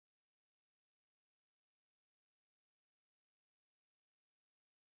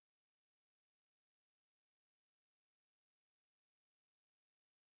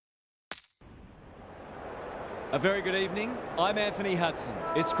A very good evening. I'm Anthony Hudson.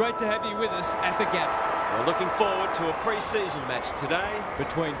 It's great to have you with us at the Gabba. We're looking forward to a pre-season match today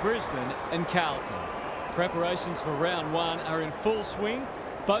Between Brisbane and Carlton. Preparations for round one are in full swing.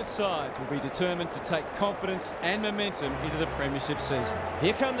 Both sides will be determined to take confidence and momentum into the premiership season.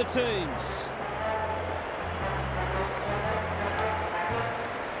 Here come the teams.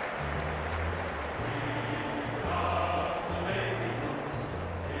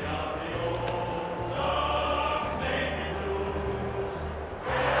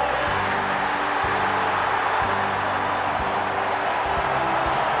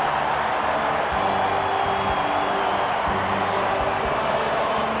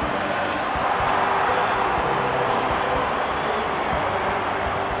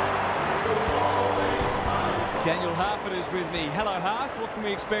 Daniel Harford is with me. Hello, Harf. What can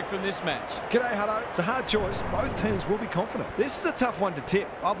we expect from this match? G'day, Hutto. It's a hard choice. Both teams will be confident. This is a tough one to tip.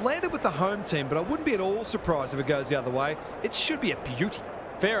 I've landed with the home team, but I wouldn't be at all surprised if it goes the other way. It should be a beauty.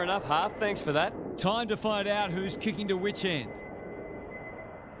 Fair enough, Harf. Thanks for that. Time to find out who's kicking to which end.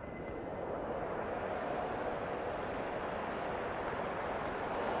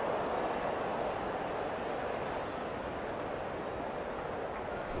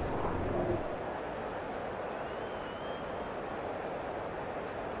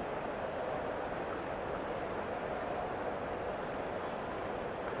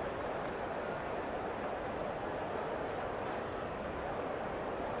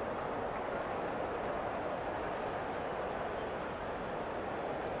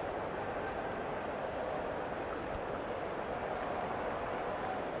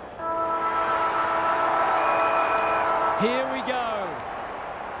 Here we go.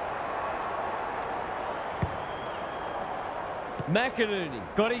 McInerney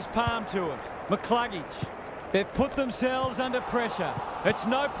got his palm to it. McCluggage. They've put themselves under pressure. It's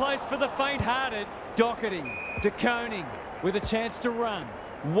no place for the faint-hearted. Doherty. De Koning with a chance to run.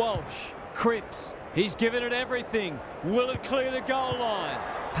 Walsh. Cripps. He's given it everything. Will it clear the goal line?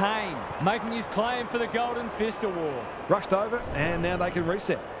 Payne making his claim for the Golden Fist Award. Rushed over, and now they can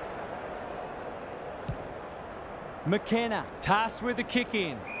reset. McKenna tasked with the kick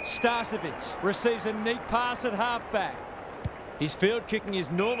in. Starcevic receives a neat pass at halfback. His field kicking is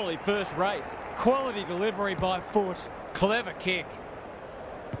normally first rate. Quality delivery by foot. Clever kick.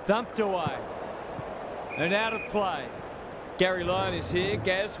 Thumped away. And out of play. Gary Lyon is here.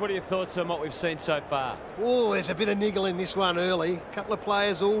 Gaz, what are your thoughts on what we've seen so far? Oh, there's a bit of niggle in this one early. A couple of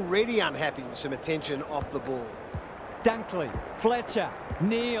players already unhappy with some attention off the ball. Dunkley, Fletcher,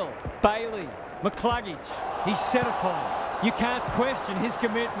 Neal, Bailey, McCluggage. He's set upon. You can't question his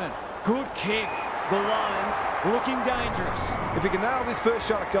commitment. Good kick. The Lions looking dangerous. If he can nail this first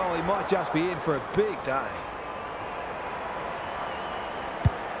shot at goal, he might just be in for a big day.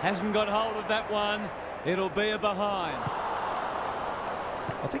 Hasn't got hold of that one. It'll be a behind.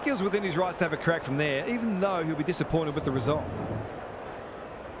 I think he was within his rights to have a crack from there, even though he'll be disappointed with the result.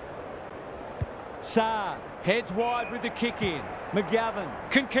 Saad heads wide with the kick in. McGovern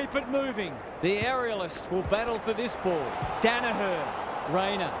can keep it moving. The aerialist will battle for this ball. Danaher.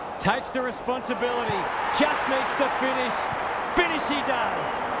 Rayner takes the responsibility. Just needs to finish. Finish he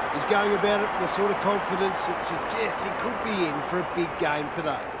does. He's going about it with the sort of confidence that suggests he could be in for a big game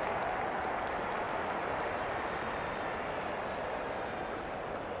today.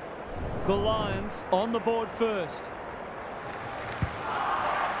 The Lions on the board first.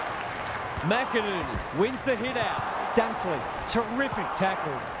 McInerney wins the hit out. Dunkley, terrific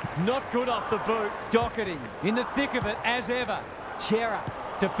tackle. Not good off the boot. Doherty in the thick of it as ever. Chera,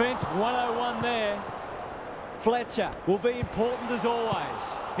 defence 101 there. Fletcher will be important as always.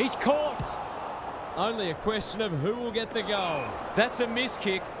 He's caught. Only a question of who will get the goal. That's a miss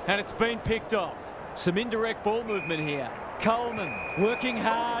kick and it's been picked off. Some indirect ball movement here. Coleman working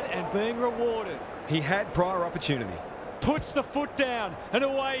hard and being rewarded. He had prior opportunity. Puts the foot down and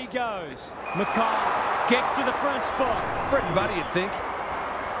away he goes. Mackay gets to the front spot. Bread and butter, you'd think.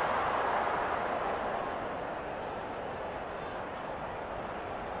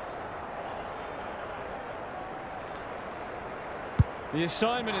 The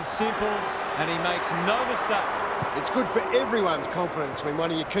assignment is simple and he makes no mistake. It's good for everyone's confidence when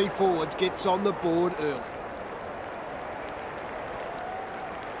one of your key forwards gets on the board early.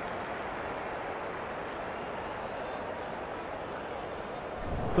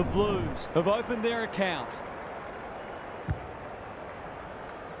 The Blues have opened their account.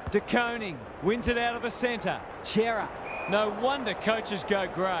 De Koning wins it out of the centre. Chera. No wonder coaches go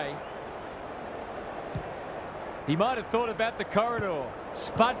grey. He might have thought about the corridor.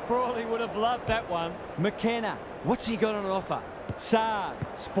 Spud Frawley would have loved that one. McKenna. What's he got on offer? Saad,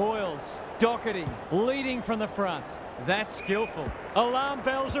 Spoils, Doherty, leading from the front. That's skillful. Alarm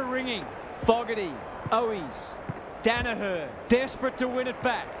bells are ringing. Fogarty, Owies, Danaher, desperate to win it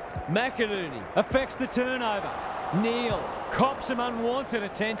back. McInerney affects the turnover. Neal cops some unwanted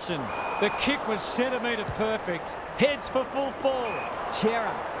attention. The kick was centimetre perfect. Heads for full forward.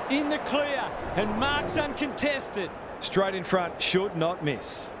 Chera in the clear and marks uncontested. Straight in front, should not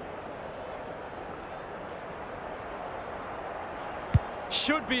miss.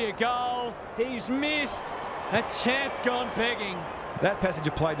 Should be a goal. He's missed. A chance gone begging. That passage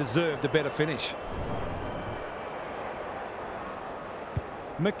of play deserved a better finish.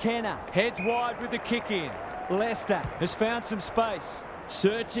 McKenna heads wide with the kick in. Leicester has found some space.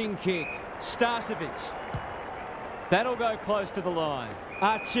 Searching kick. Starcevic. That'll go close to the line.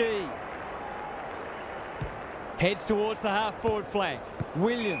 Archie heads towards the half-forward flank.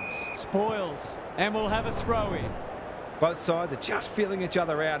 Williams spoils and will have a throw in. Both sides are just feeling each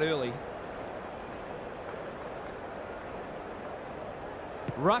other out early.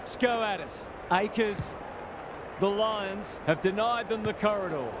 Rucks go at it. Akers. The Lions have denied them the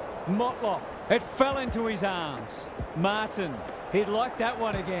corridor. Motlop. It fell into his arms. Martin. He'd like that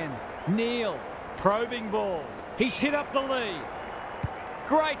one again. Neal. Probing ball. He's hit up the lead.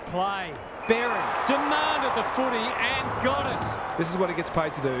 Great play. Berry demanded the footy and got it. This is what he gets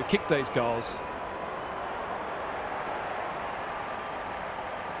paid to do, kick these goals.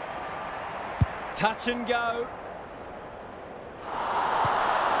 Touch and go.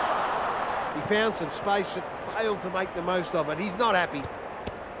 He found some space but failed to make the most of it. He's not happy.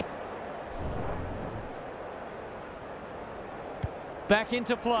 Back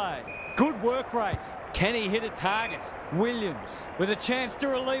into play. Good work rate. Can he hit a target? Williams with a chance to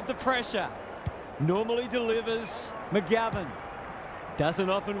relieve the pressure. Normally delivers. McGovern doesn't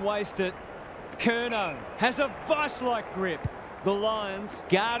often waste it. Curnow has a vice-like grip. The Lions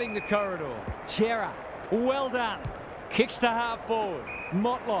guarding the corridor. Chera, well done. Kicks to half forward.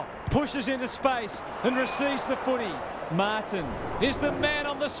 Motlop pushes into space and receives the footy. Martin is the man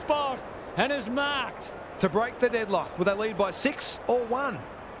on the spot and is marked. To break the deadlock, will they lead by 6 or 1?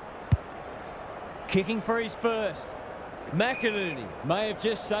 Kicking for his first. McInerney may have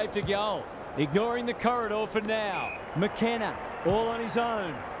just saved a goal. Ignoring the corridor for now. McKenna all on his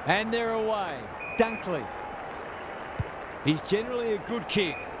own. And they're away. Dunkley. He's generally a good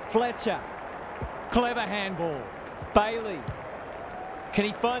kick. Fletcher. Clever handball. Bailey. Can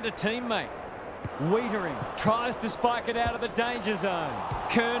he find a teammate? Wiedering tries to spike it out of the danger zone.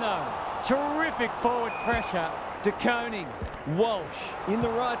 Curnow. Terrific forward pressure. De Koning. Walsh in the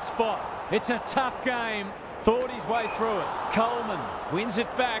right spot. It's a tough game. Thought his way through it. Coleman wins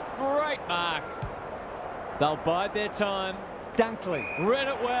it back. Great mark. They'll bide their time. Dunkley read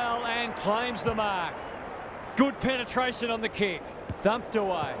it well and claims the mark. Good penetration on the kick. Thumped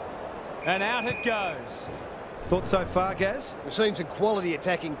away. And out it goes. Thoughts so far, Gaz? We've seen some quality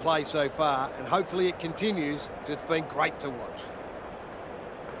attacking play so far, and hopefully it continues. It's been great to watch.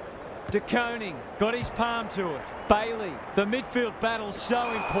 De Koning got his palm to it. Bailey, the midfield battle so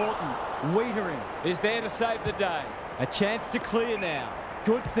important. Wiedering is there to save the day. A chance to clear now.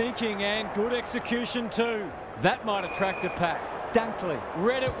 Good thinking and good execution too. That might attract a pack. Dunkley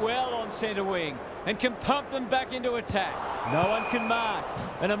read it well on centre wing and can pump them back into attack. No one can mark.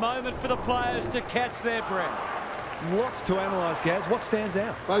 And a moment for the players to catch their breath. Lots to analyse, Gaz. What stands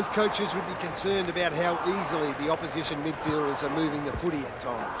out? Both coaches would be concerned about how easily the opposition midfielders are moving the footy at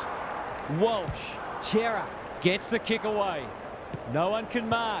times. Walsh, Chera gets the kick away. No one can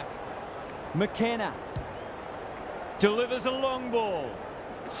mark. McKenna delivers a long ball.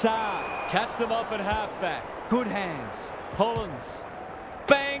 Saar cuts them off at halfback. Good hands. Hollins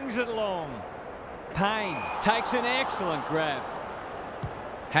bangs it long. Payne takes an excellent grab.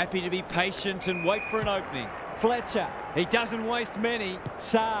 Happy to be patient and wait for an opening. Fletcher, he doesn't waste many.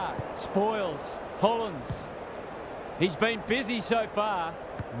 Saar spoils. Hollins. He's been busy so far.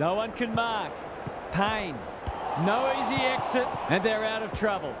 No one can mark. Payne. No easy exit. And they're out of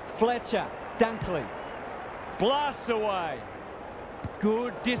trouble. Fletcher. Dunkley. Blasts away.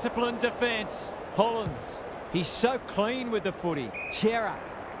 Good disciplined defence. Hollins. He's so clean with the footy. Chera.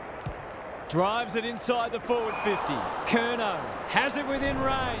 Drives it inside the forward 50. Curnow has it within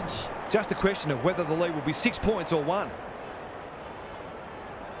range. Just a question of whether the lead will be 6 points or 1.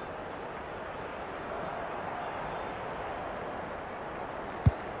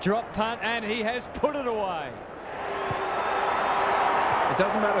 Drop punt and he has put it away. It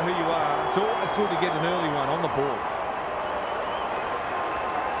doesn't matter who you are. It's always good to get an early one on the board.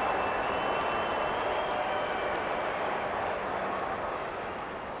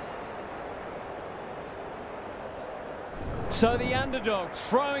 So the underdog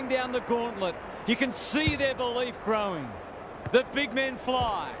throwing down the gauntlet. You can see their belief growing. The big men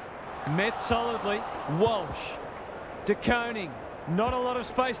fly. Met solidly. Walsh. De Koning. Not a lot of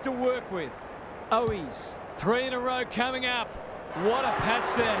space to work with. Owies. 3 in a row coming up. What a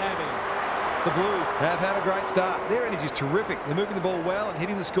patch they're having. The Blues have had a great start. Their energy is terrific. They're moving the ball well and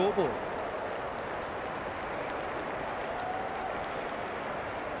hitting the scoreboard.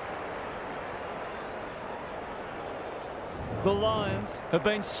 The Lions have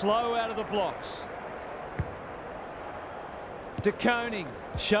been slow out of the blocks. De Koning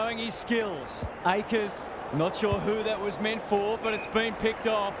showing his skills. Akers, not sure who that was meant for, but it's been picked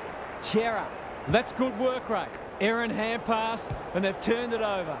off. Chera, that's good work rate. Aaron hand pass, and they've turned it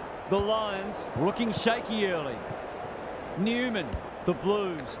over. The Lions looking shaky early. Newman, the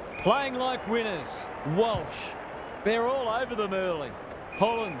Blues, playing like winners. Walsh, they're all over them early.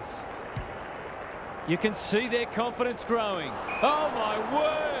 Hollands. You can see their confidence growing. Oh, my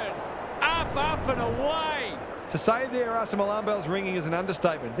word! Up, up and away! To say there are some alarm bells ringing is an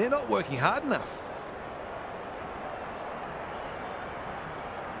understatement. They're not working hard enough.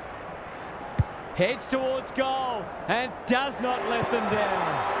 Heads towards goal and does not let them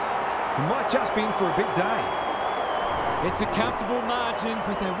down. He might just be in for a big day. It's a comfortable margin,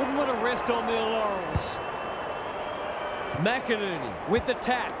 but they wouldn't want to rest on their laurels. McInerney with the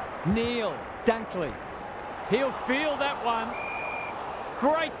tap. Neal, Dunkley. He'll feel that one.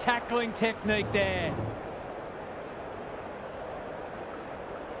 Great tackling technique there.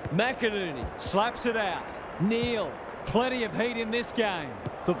 McInerney slaps it out. Neal, plenty of heat in this game.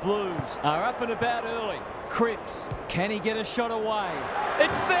 The Blues are up and about early. Cripps, can he get a shot away?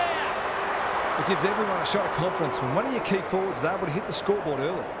 It's there! It gives everyone a shot of confidence when one of your key forwards is able to hit the scoreboard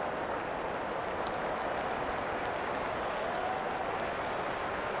early.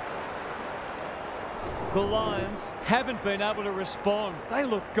 The Lions haven't been able to respond. They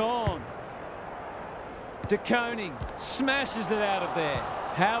look gone. De Koning smashes it out of there.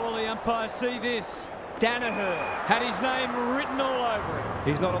 How will the umpire see this? Danaher had his name written all over it.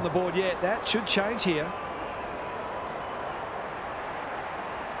 He's not on the board yet. That should change here.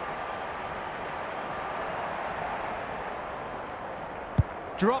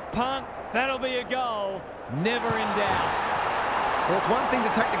 Drop punt. That'll be a goal. Never in doubt. Well, it's one thing to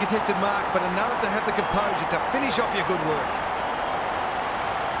take the contested mark, but another to have the composure to finish off your good work.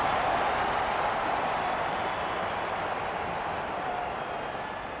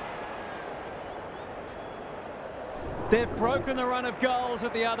 They've broken the run of goals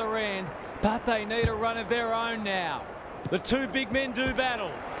at the other end, but they need a run of their own now. The two big men do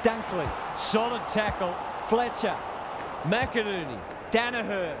battle. Dunkley, solid tackle. Fletcher, McInerney,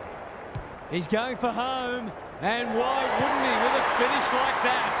 Danaher. He's going for home, and why wouldn't he with a finish like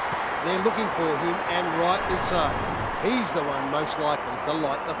that? They're looking for him, and rightly so. He's the one most likely to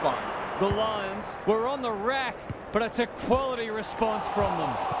light the fire. The Lions were on the rack, but it's a quality response from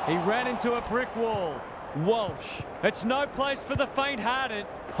them. He ran into a brick wall. Walsh, it's no place for the faint-hearted.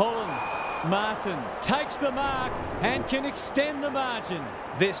 Hollands, Martin takes the mark and can extend the margin.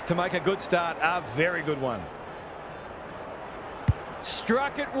 This, to make a good start, a very good one.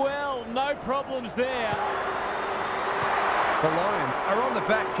 Struck it well, no problems there. The Lions are on the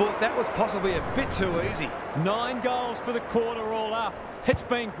back foot. That was possibly a bit too easy. 9 goals for the quarter all up. It's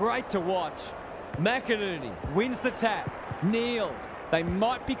been great to watch. McInerney wins the tap. Neal, they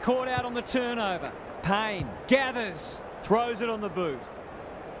might be caught out on the turnover. Payne gathers, throws it on the boot.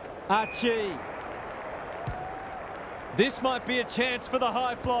 Archie. This might be a chance for the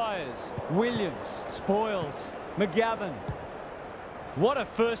high flyers. Williams, Spoils, McGovern. What a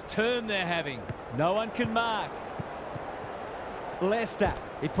first term they're having. No one can mark. Lester,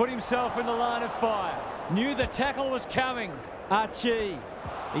 he put himself in the line of fire. Knew the tackle was coming. Archie,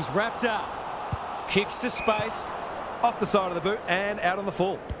 he's wrapped up. Kicks to space. Off the side of the boot and out on the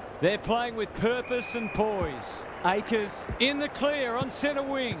full. They're playing with purpose and poise. Akers in the clear on centre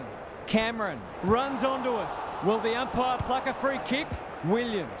wing. Cameron runs onto it. Will the umpire pluck a free kick?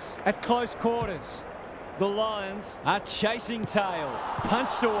 Williams at close quarters. The Lions are chasing tail.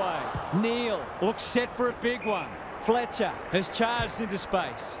 Punched away. Neal looks set for a big one. Fletcher has charged into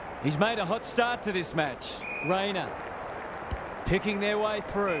space. He's made a hot start to this match. Rayner picking their way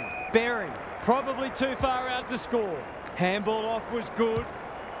through. Berry probably too far out to score. Handball off was good.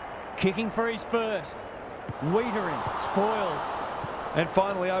 Kicking for his first. Wiedering, Spoils. And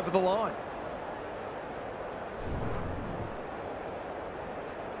finally over the line.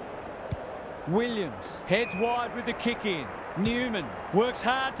 Williams heads wide with the kick in. Newman works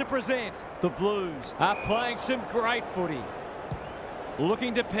hard to present. The Blues are playing some great footy.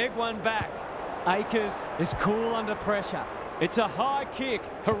 Looking to peg one back. Akers is cool under pressure. It's a high kick,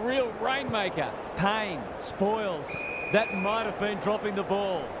 a real rainmaker. Payne spoils. That might have been dropping the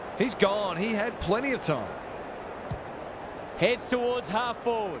ball. He's gone. He had plenty of time. Heads towards half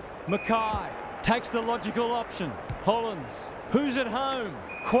forward. Mackay takes the logical option. Hollands, who's at home?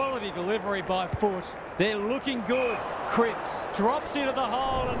 Quality delivery by foot. They're looking good. Cripps drops into the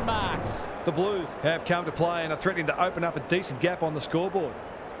hole and marks. The Blues have come to play and are threatening to open up a decent gap on the scoreboard.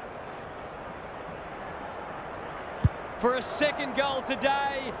 For a second goal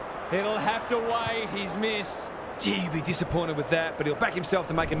today, it'll have to wait. He's missed. Gee, he'll be disappointed with that, but he'll back himself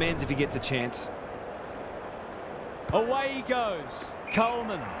to make amends if he gets a chance. Away he goes.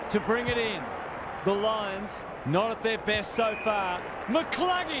 Coleman to bring it in. The Lions not at their best so far.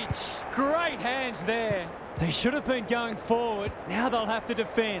 McCluggage, great hands there. They should have been going forward. Now they'll have to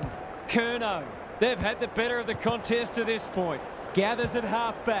defend. Curnow, they've had the better of the contest to this point. Gathers at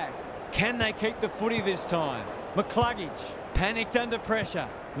half back. Can they keep the footy this time? McCluggage, panicked under pressure.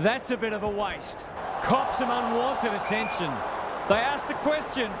 That's a bit of a waste. Cops some unwanted attention. They ask the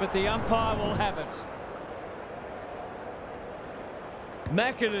question, but the umpire will have it.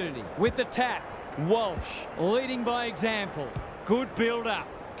 McInerney with the tap. Walsh leading by example. Good build-up.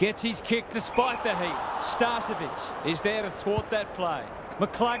 Gets his kick despite the heat. Starcevic is there to thwart that play.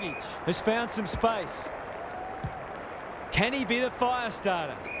 McCluggage has found some space. Can he be the fire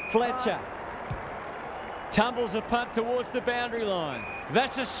starter? Fletcher tumbles a punt towards the boundary line.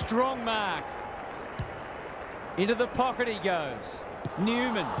 That's a strong mark. Into the pocket he goes.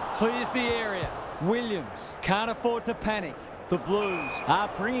 Newman clears the area. Williams can't afford to panic. The Blues are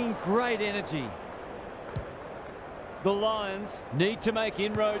bringing great energy. The Lions need to make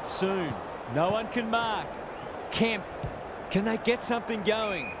inroads soon. No one can mark. Kemp, can they get something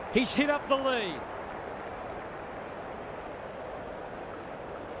going? He's hit up the lead.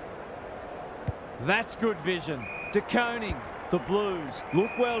 That's good vision. De Koning, the Blues look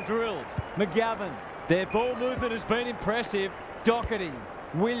well drilled. McGovern, their ball movement has been impressive. Doherty,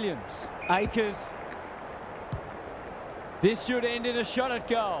 Williams, Akers. This should end in a shot at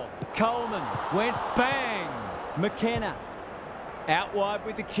goal. Coleman went bang. McKenna out wide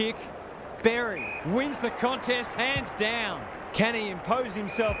with the kick. Berry wins the contest hands down. Can he impose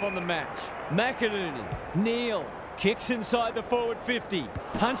himself on the match? McInerney, Neal kicks inside the forward 50.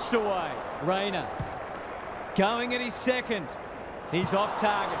 Punched away. Rayner going at his second. He's off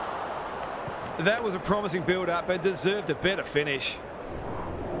target. That was a promising build-up and deserved a better finish.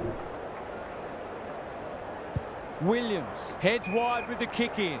 Williams heads wide with the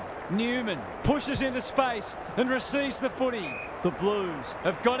kick in. Newman pushes into space and receives the footy. The Blues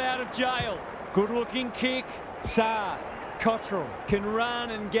have got out of jail. Good looking kick. Saad, Cottrell can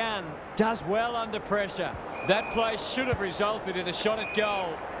run and gun. Does well under pressure. That play should have resulted in a shot at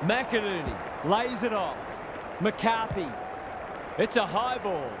goal. McInerney lays it off. McCarthy. It's a high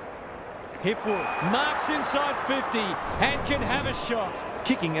ball. Hipwood marks inside 50 and can have a shot.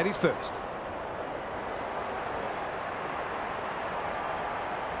 Kicking at his first.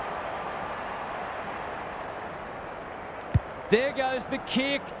 There goes the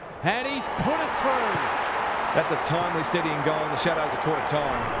kick, and he's put it through. That's a timely, steadying goal, and the Shadows have caught a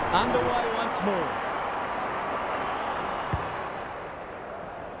time. Underway once more.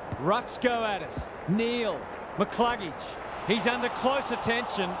 Rucks go at it. Neal, McCluggage. He's under close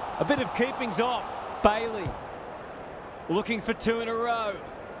attention. A bit of keeping's off. Bailey looking for two in a row.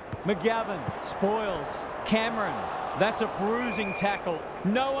 McGovern spoils. Cameron. That's a bruising tackle.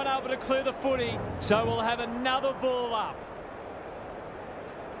 No one able to clear the footy, so we'll have another ball up.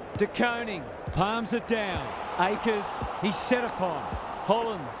 De Koning palms it down. Akers, he's set upon.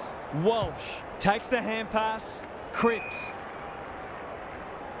 Hollands, Walsh takes the hand pass. Cripps.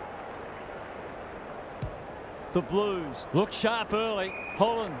 The Blues look sharp early.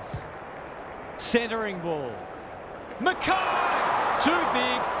 Hollands, centering ball. Mackay, too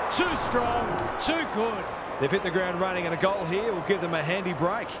big, too strong, too good. They've hit the ground running, and a goal here will give them a handy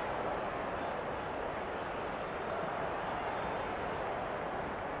break.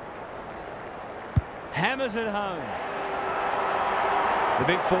 Hammers it home. The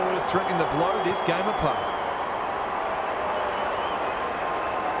big forward is threatening to blow this game apart.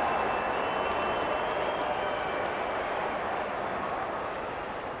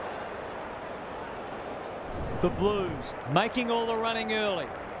 The Blues making all the running early.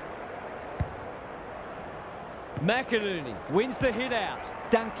 McInerney wins the hit out.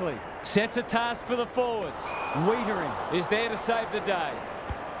 Dunkley sets a task for the forwards. Wiedering is there to save the day.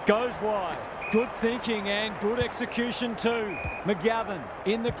 Goes wide. Good thinking and good execution too. McGovern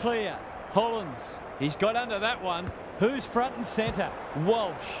in the clear. Hollands, he's got under that one. Who's front and centre?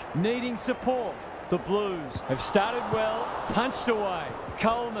 Walsh needing support. The Blues have started well, punched away.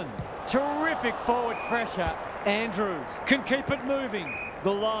 Coleman, terrific forward pressure. Andrews can keep it moving. The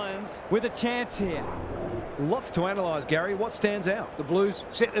Lions with a chance here. Lots to analyse, Gary. What stands out? The Blues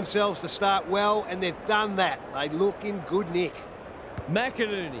set themselves to start well, and they've done that. They look in good nick.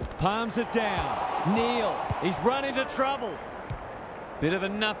 McInerney palms it down. Neal, he's run into trouble. Bit of a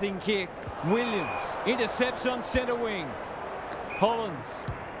nothing kick. Williams intercepts on centre wing. Hollins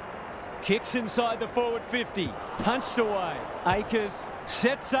kicks inside the forward 50. Punched away. Akers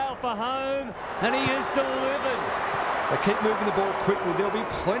sets sail for home, and he has delivered. They keep moving the ball quickly. There'll be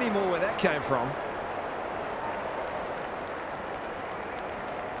plenty more where that came from.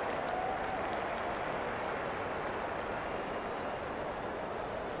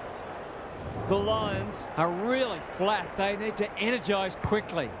 The Lions are really flat. They need to energise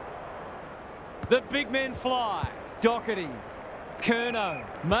quickly. The big men fly. Doherty. Curnow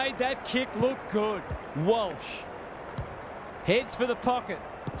made that kick look good. Walsh heads for the pocket.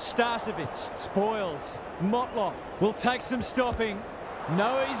 Starcevic spoils. Motlop will take some stopping.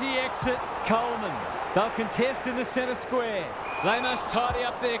 No easy exit. Coleman. They'll contest in the centre square. They must tidy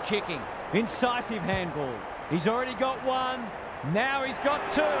up their kicking. Incisive handball. He's already got one. Now he's got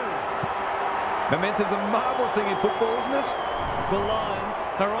two. Momentum's a marvellous thing in football, isn't it? The Lions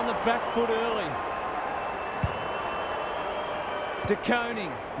are on the back foot early. De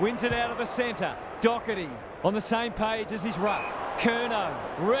Koning wins it out of the centre. Doherty on the same page as his ruck. Curnow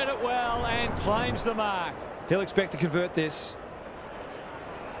read it well and claims the mark. He'll expect to convert this.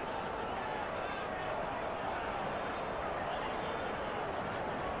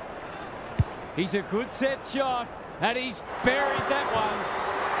 He's a good set shot, and he's buried that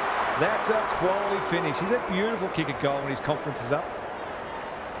one. That's a quality finish. He's a beautiful kick at goal when his confidence is up.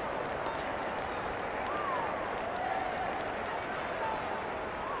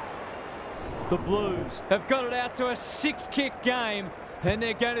 The Blues have got it out to a 6-kick game, and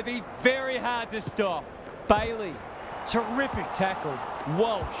they're going to be very hard to stop. Bailey, terrific tackle.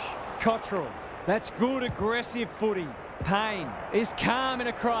 Walsh, Cottrell, that's good aggressive footy. Payne is calm in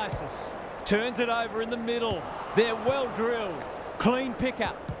a crisis. Turns it over in the middle. They're well drilled. Clean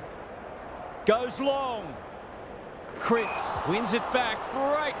pickup. Goes long. Cripps wins it back.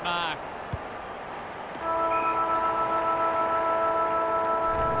 Great mark.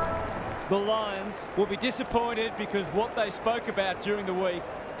 The Lions will be disappointed because what they spoke about during the week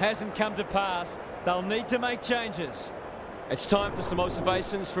hasn't come to pass. They'll need to make changes. It's time for some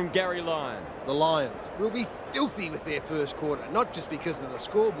observations from Gary Lyon. The Lions will be filthy with their first quarter, not just because of the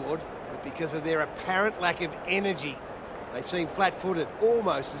scoreboard, but because of their apparent lack of energy. They seem flat-footed,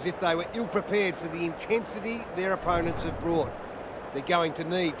 almost as if they were ill-prepared for the intensity their opponents have brought. They're going to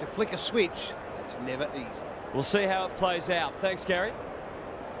need to flick a switch. That's never easy. We'll see how it plays out. Thanks, Gary.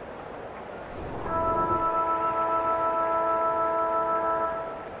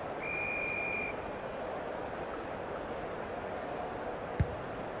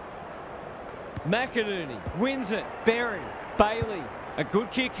 McInerney wins it. Berry, Bailey. A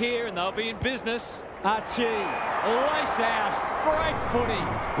good kick here and they'll be in business. Archie, lace out. Great footy.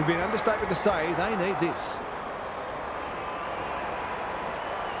 It would be an understatement to say they need this.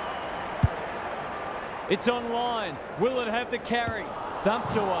 It's online. Will it have the carry?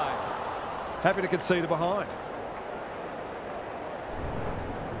 Thumped away. Happy to concede it behind.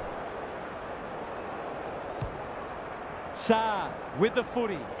 Saar with the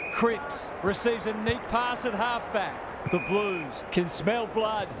footy. Cripps receives a neat pass at halfback. The Blues can smell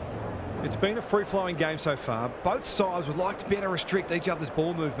blood. It's been a free-flowing game so far. Both sides would like to better restrict each other's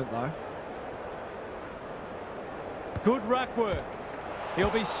ball movement, though. Good ruck work. He'll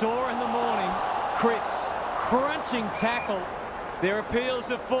be sore in the morning. Cripps, crunching tackle. Their appeals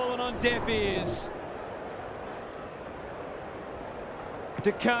have fallen on deaf ears.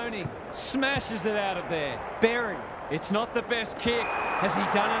 De Koning smashes it out of there. Berry, it's not the best kick. Has he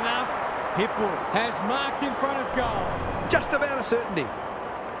done enough? Hipwood has marked in front of goal. Just about a certainty.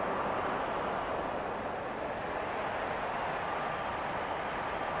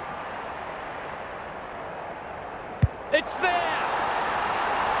 It's there!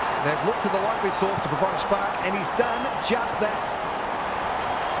 They've looked to the likely source to provide a spark, and he's done just that.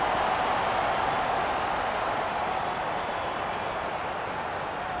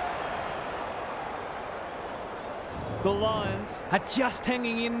 The Lions are just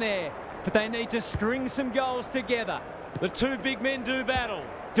hanging in there, but they need to string some goals together. The two big men do battle.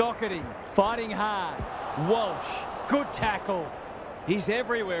 Doherty fighting hard. Walsh, good tackle. He's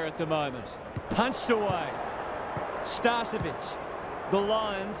everywhere at the moment. Punched away. Starcevic. The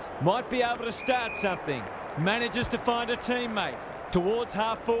Lions might be able to start something. Manages to find a teammate. Towards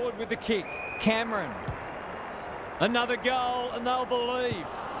half forward with the kick. Cameron. Another goal and they'll believe.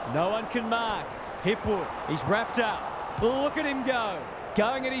 No one can mark. Hipwood, he's wrapped up. Look at him go.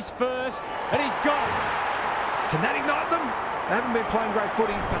 Going at his first, and he's got it. Can that ignite them? They haven't been playing great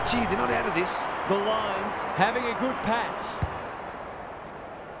footy, but gee, they're not out of this. The Lions having a good patch.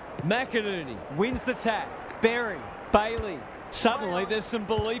 McInerney wins the tap. Berry, Bailey. Suddenly there's some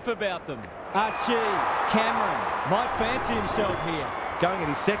belief about them. Archie, Cameron might fancy himself here. Going at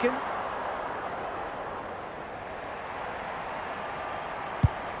his second.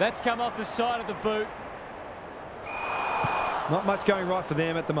 That's come off the side of the boot. Not much going right for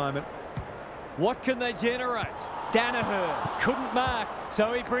them at the moment. What can they generate? Danaher couldn't mark,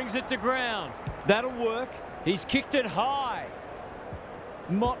 so he brings it to ground. That'll work. He's kicked it high.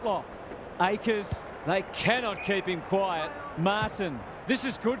 Motlop, Akers, they cannot keep him quiet. Martin, this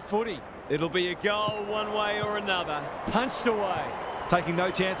is good footy. It'll be a goal one way or another. Punched away. Taking no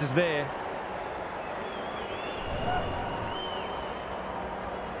chances there.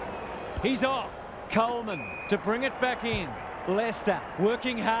 He's off. Coleman to bring it back in. Leicester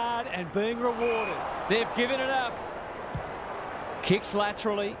working hard and being rewarded. They've given it up. Kicks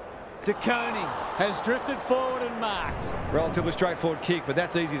laterally. De Koning has drifted forward and marked. Relatively straightforward kick, but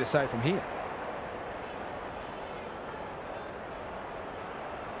that's easy to say from here.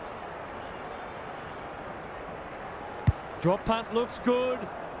 Drop punt looks good.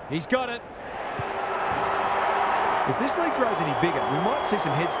 He's got it. If this league grows any bigger, we might see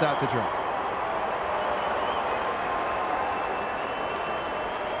some heads start to drop.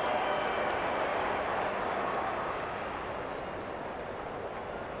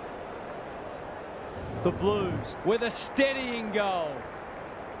 The Blues with a steadying goal.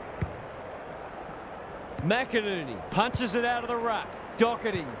 McInerney punches it out of the ruck.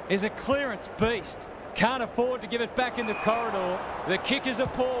 Doherty is a clearance beast. Can't afford to give it back in the corridor. The kick is a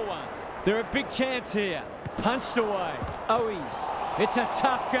poor one. They're a big chance here. Punched away. Owies. It's a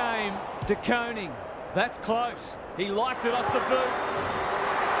tough game. De Koning. That's close. He liked it off the boot.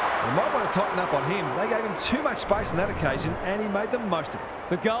 They might want to tighten up on him. They gave him too much space on that occasion, and he made the most of it.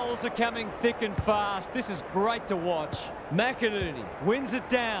 The goals are coming thick and fast. This is great to watch. McInerney wins it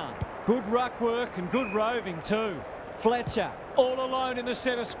down. Good ruck work and good roving too. Fletcher all alone in the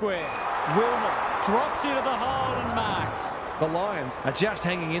centre square. Wilmot drops into the hole and marks. The Lions are just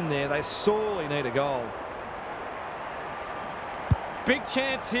hanging in there. They sorely need a goal. Big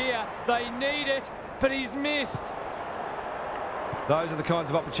chance here. They need it, but he's missed. Those are the kinds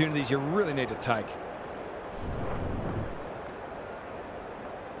of opportunities you really need to take.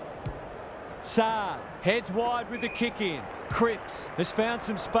 Saad heads wide with the kick in. Cripps has found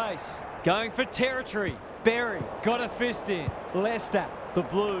some space. Going for territory. Berry got a fist in. Leicester, the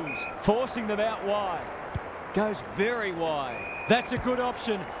Blues, forcing them out wide. Goes very wide. That's a good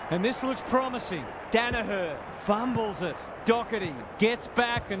option, and this looks promising. Danaher fumbles it. Doherty gets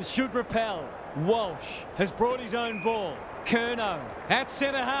back and should repel. Walsh has brought his own ball. Curnow at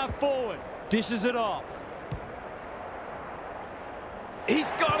centre half forward. Dishes it off. He's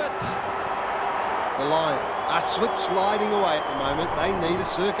got it. The Lions are slip sliding away at the moment. They need a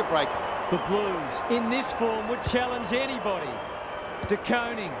circuit breaker. The Blues in this form would challenge anybody. De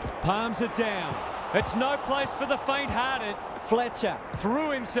Koning palms it down. It's no place for the faint-hearted. Fletcher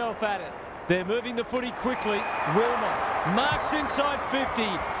threw himself at it. They're moving the footy quickly. Wilmot marks inside 50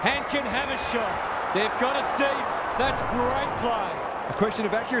 and can have a shot. They've got it deep. That's great play. A question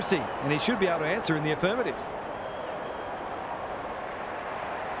of accuracy, and he should be able to answer in the affirmative.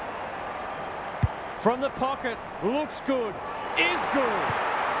 From the pocket, looks good, is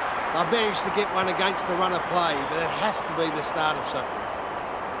good. They've managed to get one against the run of play, but it has to be the start of something.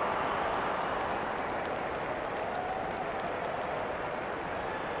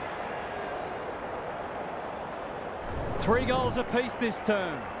 Three goals apiece this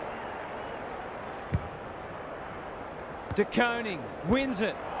term. De Koning wins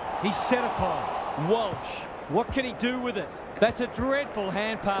it. He's set upon. Walsh, what can he do with it? That's a dreadful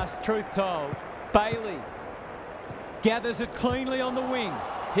hand pass, truth told. Bailey gathers it cleanly on the wing.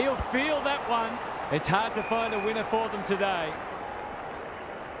 He'll feel that one. It's hard to find a winner for them today.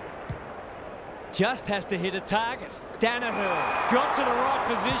 Just has to hit a target. Danaher got to the right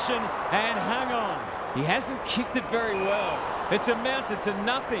position and hung on. He hasn't kicked it very well. It's amounted to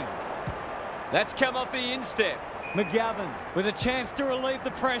nothing. That's come off the instep. McGovern with a chance to relieve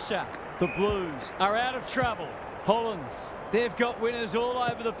the pressure. The Blues are out of trouble. Hollands, they've got winners all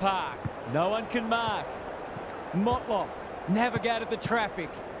over the park. No one can mark. Motlop navigated the traffic.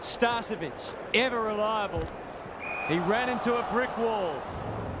 Starcevic, ever reliable. He ran into a brick wall.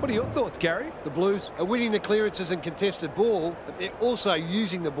 What are your thoughts, Gary? The Blues are winning the clearances and contested ball, but they're also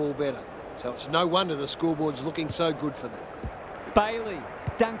using the ball better. So it's no wonder the scoreboard's looking so good for them. Bailey,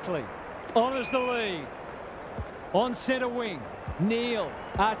 Dunkley, honours the lead. On centre wing, Neil,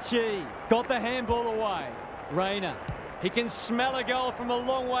 Archie, got the handball away. Rayner, he can smell a goal from a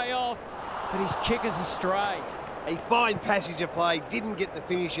long way off, but his kick is astray. A fine passage of play, didn't get the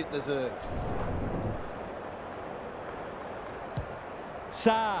finish it deserved.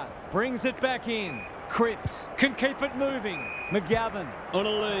 Saad brings it back in. Cripps can keep it moving. McGovern on a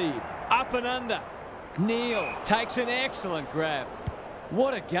lead. Up and under. Neil takes an excellent grab.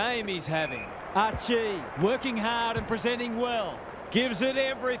 What a game he's having. Archie working hard and presenting well. Gives it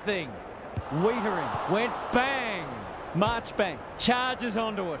everything. Wiedering went bang. Marchbank charges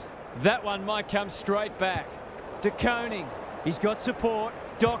onto it. That one might come straight back. De Koning, he's got support.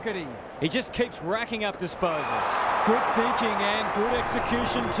 Doherty, he just keeps racking up disposals. Good thinking and good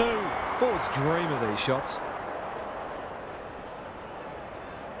execution too. Forwards dream of these shots.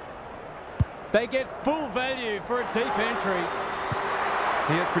 They get full value for a deep entry.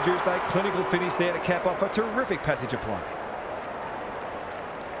 He has produced a clinical finish there to cap off a terrific passage of play.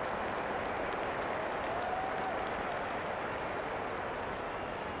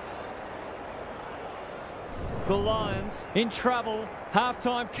 The Lions in trouble.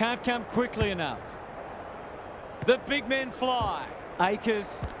 Half-time can't come quickly enough. The big men fly.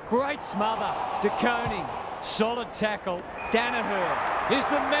 Akers, great smother. De Koning, solid tackle. Danaher is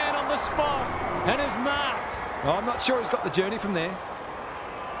the man on the spot and is marked. Oh, I'm not sure he's got the journey from there.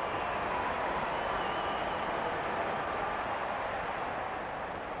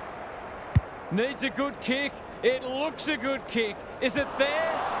 Needs a good kick. It looks a good kick. Is it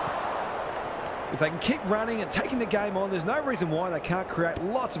there? If they can keep running and taking the game on, there's no reason why they can't create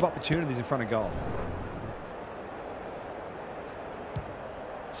lots of opportunities in front of goal.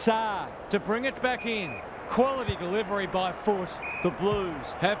 Saad to bring it back in. Quality delivery by foot. The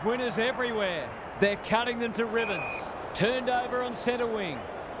Blues have winners everywhere. They're cutting them to ribbons. Turned over on centre wing.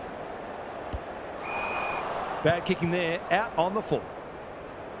 Bad kicking there, out on the full.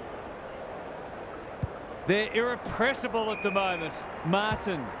 They're irrepressible at the moment.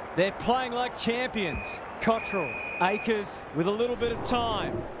 Martin, they're playing like champions. Cottrell, Akers with a little bit of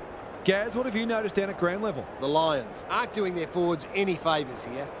time. Gaz, what have you noticed down at ground level? The Lions aren't doing their forwards any favours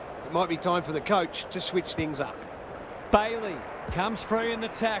here. It might be time for the coach to switch things up. Bailey comes free in the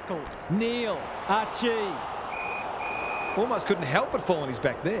tackle. Neil, Archie. Almost couldn't help but fall on his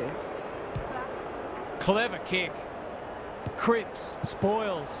back there. Clever kick. Cripps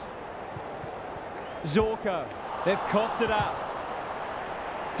spoils. Zorko, they've coughed it up.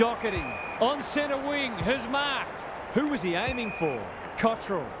 Doherty on centre wing has marked. Who was he aiming for?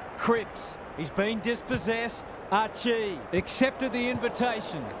 Cottrell, Cripps, he's been dispossessed. Archie accepted the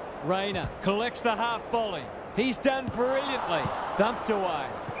invitation. Rayner collects the half volley. He's done brilliantly. Thumped away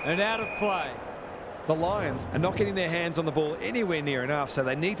and out of play. The Lions are not getting their hands on the ball anywhere near enough, so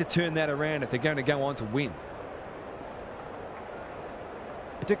they need to turn that around if they're going to go on to win.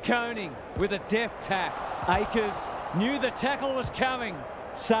 De Koning with a deft tack. Akers knew the tackle was coming.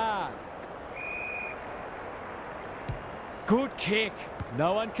 Saad. Good kick.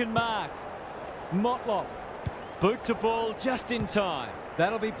 No one can mark. Motlop. Boot to ball just in time.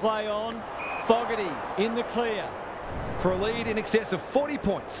 That'll be play on. Fogarty in the clear. For a lead in excess of 40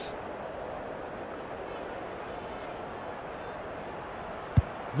 points.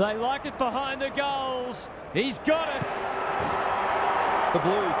 They like it behind the goals. He's got it. The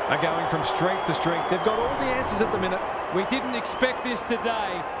Blues are going from strength to strength. They've got all the answers at the minute. We didn't expect this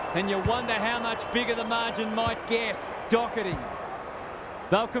today, and you wonder how much bigger the margin might get. Doherty.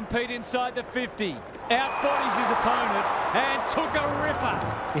 They'll compete inside the 50. Outbodies his opponent and took a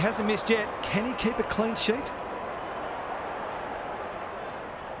ripper. He hasn't missed yet. Can he keep a clean sheet?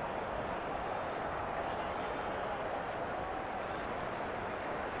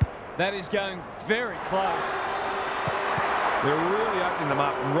 That is going very close. They're really opening them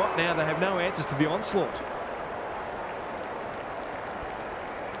up, and right now they have no answers to the onslaught.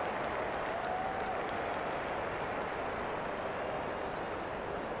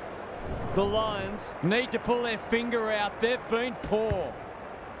 The Lions need to pull their finger out. They've been poor.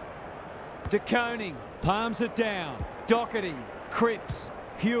 De Koning palms it down. Doherty, Cripps,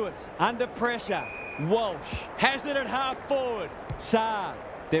 Hewitt under pressure. Walsh has it at half forward. Saad.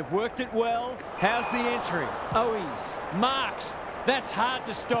 They've worked it well. How's the entry? Owies. Marks. That's hard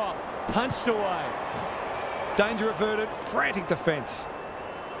to stop. Punched away. Danger averted. Frantic defence.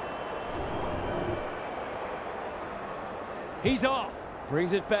 He's off.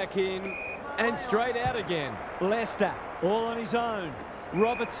 Brings it back in. And straight out again. Lester. All on his own.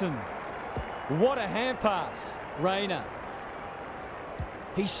 Robertson. What a hand pass. Rayner.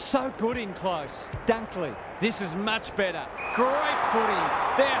 He's so good in close. Dunkley. This is much better. Great footy.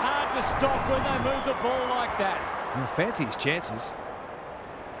 They're hard to stop when they move the ball like that. He'll fancy his chances.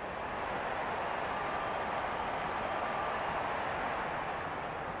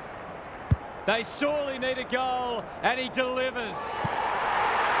 They sorely need a goal, and he delivers.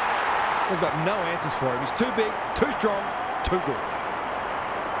 We've got no answers for him. He's too big, too strong, too good.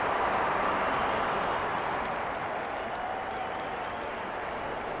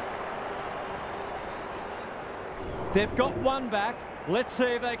 They've got one back. Let's see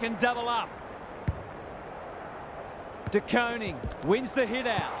if they can double up. De Koning wins the hit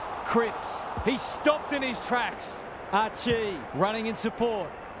out. Cripps. He's stopped in his tracks. Archie running in support.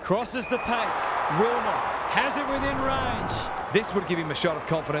 Crosses the paint. Wilmot has it within range. This would give him a shot of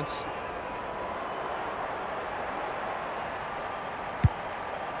confidence.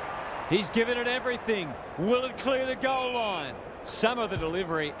 He's given it everything. Will it clear the goal line? Some of the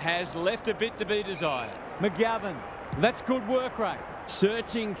delivery has left a bit to be desired. McGovern. That's good work rate.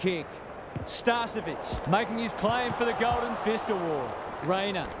 Searching kick. Starcevic making his claim for the Golden Fist Award.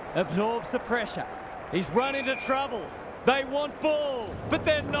 Rayner absorbs the pressure. He's run into trouble. They want ball, but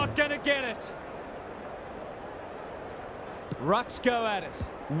they're not going to get it. Rucks go at it.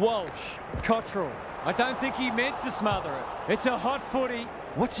 Walsh. Cottrell. I don't think he meant to smother it. It's a hot footy.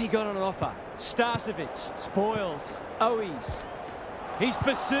 What's he got on offer? Starcevic. Spoils. Owies. He's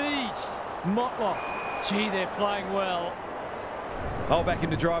besieged. Motlop. Gee, they're playing well. I'll back him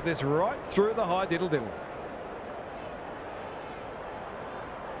to drive this right through the high diddle-diddle.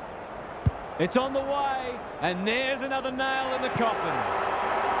 It's on the way, and there's another nail in the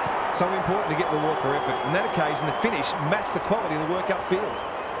coffin. So important to get reward for effort. On that occasion, the finish matched the quality of the work upfield.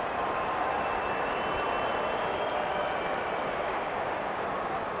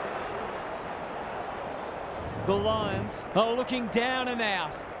 The Lions are looking down and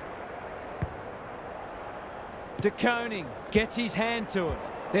out. De Koning gets his hand to it.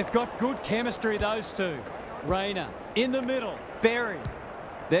 They've got good chemistry, those two. Rayner in the middle. Berry.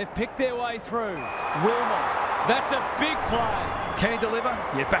 They've picked their way through. Wilmot. That's a big play. Can he deliver?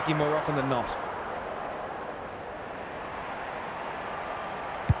 Yeah, back him more often than not.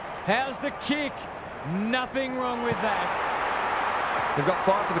 How's the kick? Nothing wrong with that. They've got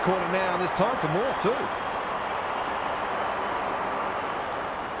 5 for the corner now, and there's time for more too.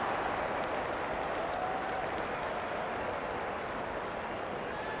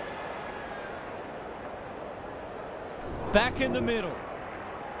 Back in the middle.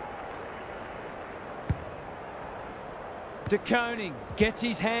 De Koning gets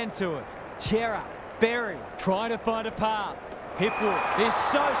his hand to it. Chera, Berry trying to find a path. Hipwood is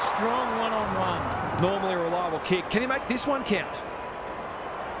so strong one-on-one. Normally a reliable kick. Can he make this one count?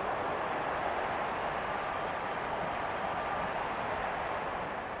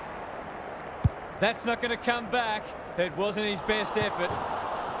 That's not going to come back. It wasn't his best effort.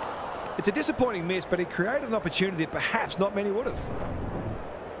 It's a disappointing miss, but he created an opportunity that perhaps not many would have.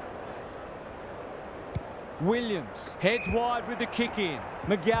 Williams heads wide with the kick in.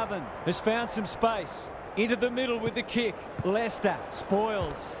 McGovern has found some space. Into the middle with the kick. Lester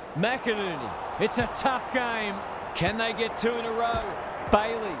spoils. McInerney. It's a tough game. Can they get 2 in a row?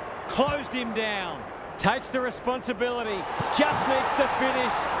 Bailey closed him down. Takes the responsibility. Just needs to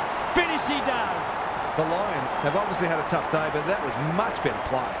finish. Finish he does. The Lions have obviously had a tough day, but that was much better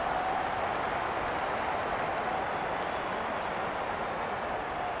play.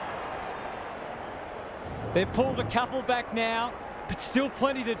 They've pulled a couple back now, but still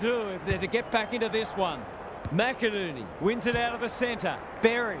plenty to do if they're to get back into this one. McInerney wins it out of the centre.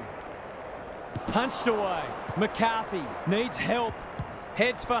 Berry punched away. McCarthy needs help.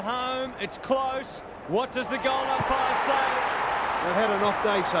 Heads for home. It's close. What does the goal umpire say? They've had an off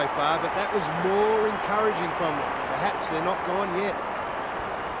day so far, but that was more encouraging from them. Perhaps they're not gone yet.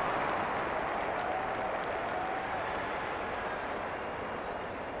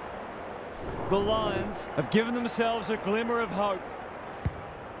 The Lions have given themselves a glimmer of hope.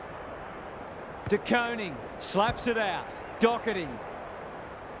 De Koning slaps it out. Doherty.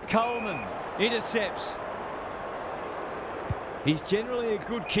 Coleman intercepts. He's generally a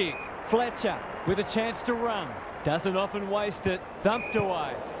good kick. Fletcher with a chance to run. Doesn't often waste it. Thumped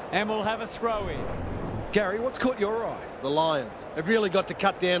away. And we'll have a throw in. Gary, what's caught your eye? The Lions have really got to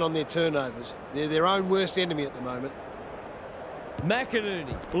cut down on their turnovers. They're their own worst enemy at the moment.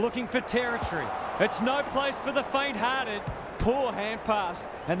 McInerney looking for territory. It's no place for the faint-hearted. Poor hand pass,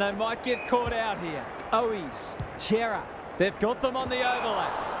 and they might get caught out here. Owies, Chera, they've got them on the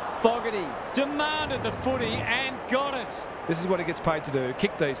overlap. Fogarty demanded the footy and got it. This is what he gets paid to do,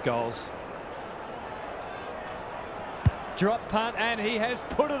 kick these goals. Drop punt, and he has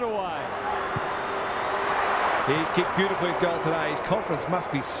put it away. He's kicked beautifully at goal today. His confidence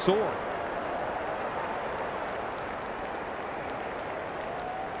must be soaring.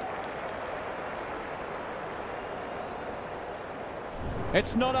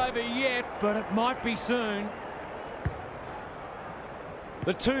 It's not over yet, but it might be soon.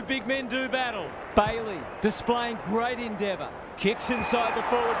 The two big men do battle. Bailey displaying great endeavour. Kicks inside the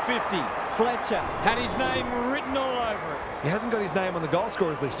forward 50. Fletcher had his name written all over it. He hasn't got his name on the goal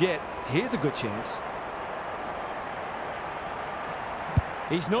scorers list yet. Here's a good chance.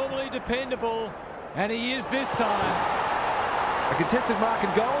 He's normally dependable, and he is this time. A contested mark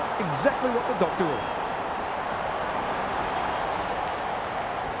and goal, exactly what the doctor ordered.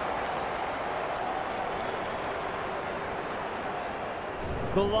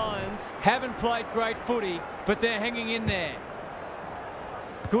 The Lions haven't played great footy, but they're hanging in there.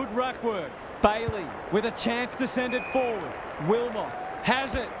 Good ruck work. Bailey with a chance to send it forward. Wilmot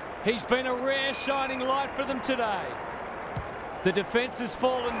has it. He's been a rare shining light for them today. The defence has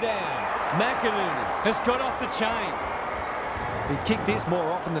fallen down. McInerney has got off the chain. He'd kick this more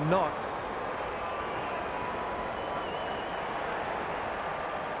often than not.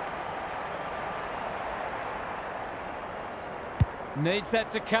 Needs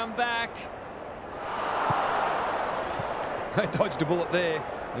that to come back. They dodged a bullet there.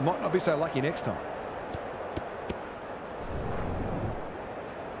 They might not be so lucky next time.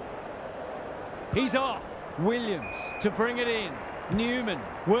 He's off. Williams to bring it in. Newman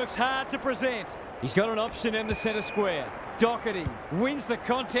works hard to present. He's got an option in the centre square. Doherty wins the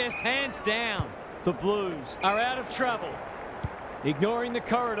contest hands down. The Blues are out of trouble. Ignoring the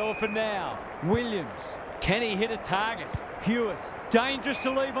corridor for now. Williams. Can he hit a target? Hewitt. Dangerous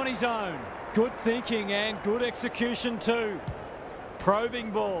to leave on his own. Good thinking and good execution too. Probing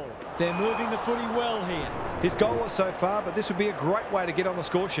ball. They're moving the footy well here. His goal was so far, but this would be a great way to get on the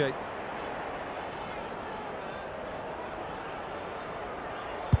score sheet.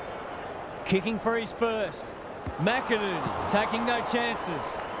 Kicking for his first. McInerney taking no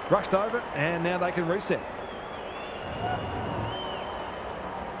chances. Rushed over, and now they can reset.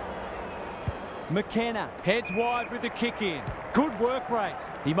 McKenna heads wide with the kick in. Good work rate.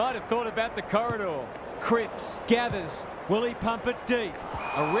 He might have thought about the corridor. Cripps gathers. Will he pump it deep?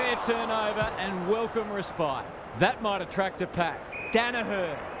 A rare turnover and welcome respite. That might attract a pack.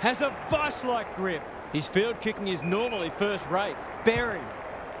 Danaher has a vice-like grip. His field kicking is normally first rate. Berry.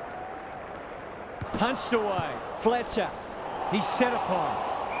 Punched away. Fletcher. He's set upon.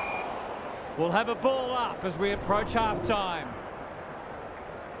 We'll have a ball up as we approach half-time.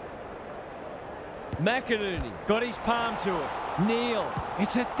 McInerney got his palm to it. Neal.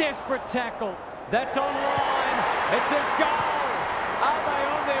 It's a desperate tackle. That's online. It's a goal. Are they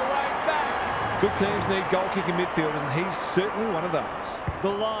on their way back? Good teams need goal-kicking midfielders, and he's certainly one of those. The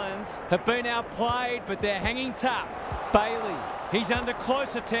Lions have been outplayed, but they're hanging tough. Bailey. He's under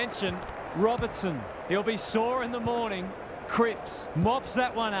close attention. Robertson. He'll be sore in the morning. Cripps mops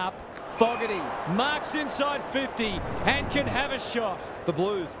that one up. Fogarty marks inside 50 and can have a shot. The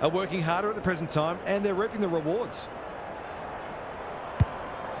Blues are working harder at the present time, and they're reaping the rewards.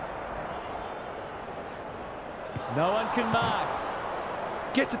 No one can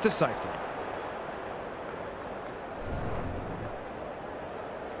mark. Gets it to safety.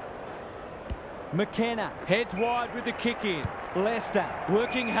 McKenna heads wide with the kick in. Leicester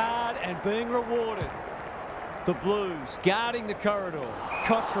working hard and being rewarded. The Blues guarding the corridor.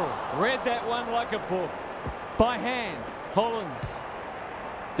 Cottrell read that one like a book. By hand, Hollands.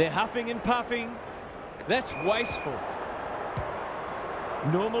 They're huffing and puffing. That's wasteful.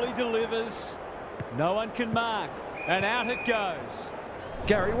 Normally delivers. No one can mark. And out it goes.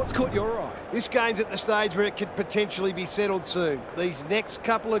 Gary, what's caught your eye? This game's at the stage where it could potentially be settled soon. These next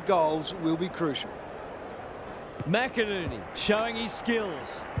couple of goals will be crucial. McInerney showing his skills.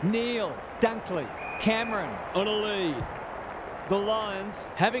 Neal, Dunkley, Cameron on a lead. The Lions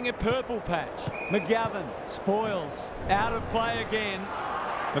having a purple patch. McGovern spoils. Out of play again.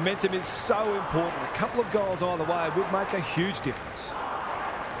 Momentum is so important. A couple of goals either way would make a huge difference.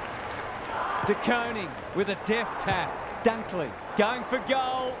 DeConing with a deft tap. Dunkley going for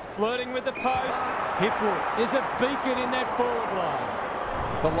goal. Flirting with the post. Hipwood is a beacon in that forward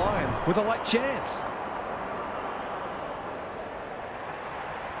line. The Lions with a late chance.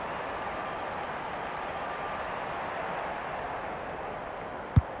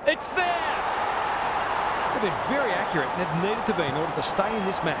 It's there! They've been very accurate. They've needed to be in order to stay in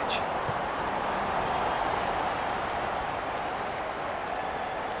this match.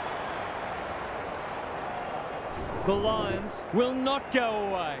 The Lions will not go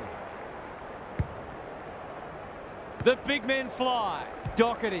away. The big men fly.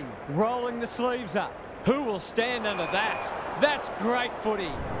 Doherty rolling the sleeves up. Who will stand under that? That's great footy.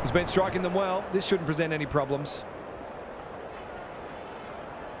 He's been striking them well. This shouldn't present any problems.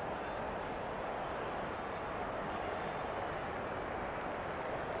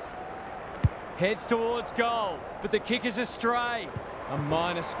 Heads towards goal, but the kick is astray. A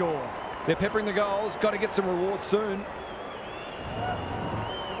minor score. They're peppering the goals. Got to get some rewards soon.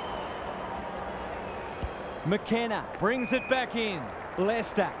 McKenna brings it back in.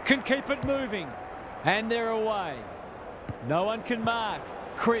 Leicester can keep it moving. And they're away. No one can mark.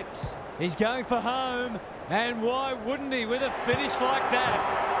 Cripps, he's going for home. And why wouldn't he with a finish like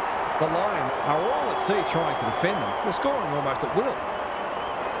that? The Lions are all at sea trying to defend them. They're scoring almost at will.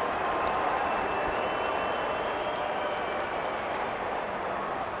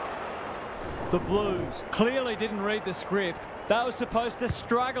 The Blues clearly didn't read the script. They were supposed to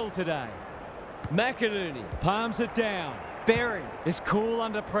struggle today. McInerney palms it down. Berry is cool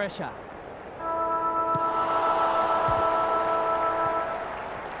under pressure.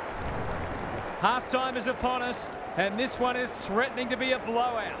 Half-time is upon us, and this one is threatening to be a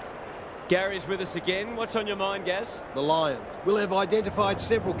blowout. Gary's with us again. What's on your mind, Gaz? The Lions will have identified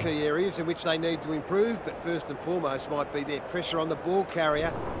several key areas in which they need to improve, but first and foremost might be their pressure on the ball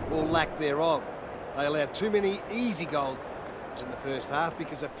carrier or lack thereof. They allowed too many easy goals in the first half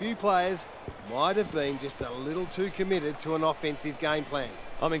because a few players might have been just a little too committed to an offensive game plan.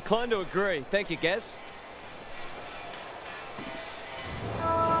 I'm inclined to agree. Thank you, Gaz.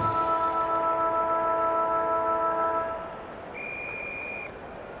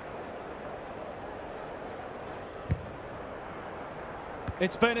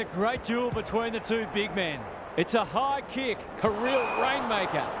 It's been a great duel between the two big men. It's a high kick, a real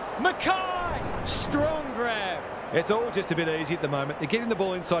rainmaker. Mackay! Strong grab. It's all just a bit easy at the moment. They're getting the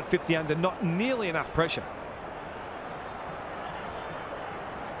ball inside 50 under, not nearly enough pressure.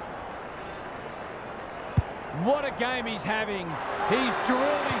 What a game he's having. He's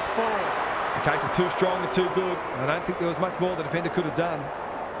drilled his forward. A case of too strong and too good. I don't think there was much more the defender could have done.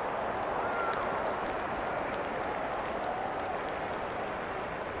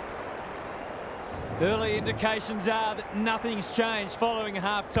 Early indications are that nothing's changed following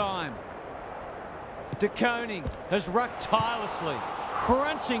half-time. De Koning has rucked tirelessly.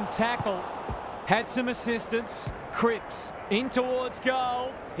 Crunching tackle. Had some assistance. Cripps in towards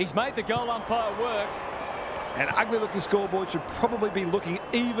goal. He's made the goal umpire work. An ugly-looking scoreboard should probably be looking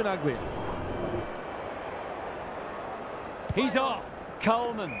even uglier. He's off.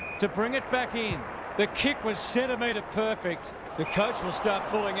 Coleman to bring it back in. The kick was centimetre perfect. The coach will start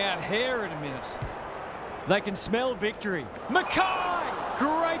pulling out hair in a minute. They can smell victory. Mackay!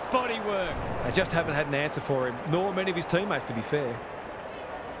 Great body work. They just haven't had an answer for him, nor many of his teammates, to be fair.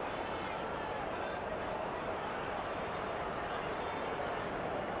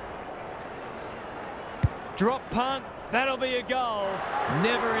 Drop punt. That'll be a goal.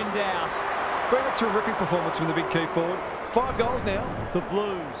 Never in doubt. Been a terrific performance from the big key forward. 5 goals now. The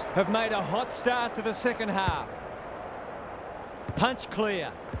Blues have made a hot start to the second half. Punch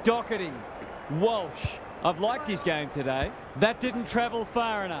clear. Doherty. Walsh. I've liked his game today. That didn't travel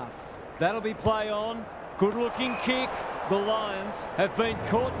far enough. That'll be play on. Good-looking kick. The Lions have been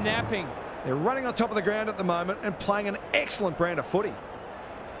caught napping. They're running on top of the ground at the moment and playing an excellent brand of footy.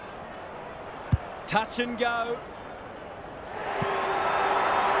 Touch and go.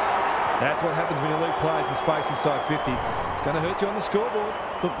 That's what happens when you leave players in space inside 50. It's going to hurt you on the scoreboard.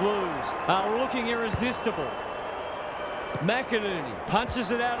 The Blues are looking irresistible. McInerney punches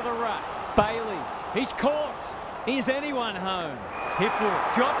it out of the ruck. Bailey, he's caught. Is anyone home?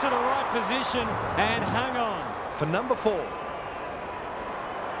 Hipwood got to the right position and hung on. For number 4.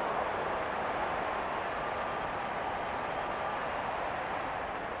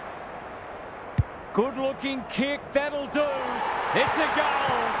 Good-looking kick, that'll do. It's a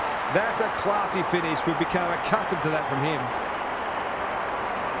goal. That's a classy finish. We've become accustomed to that from him.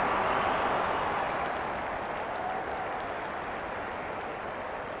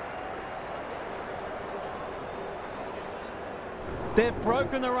 They've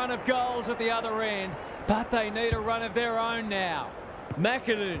broken the run of goals at the other end, but they need a run of their own now.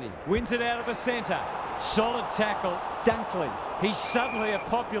 McInerney wins it out of the centre. Solid tackle. Dunkley, he's suddenly a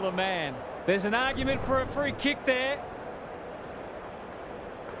popular man. There's an argument for a free kick there.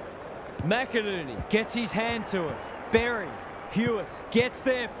 McInerney gets his hand to it. Berry, Hewitt gets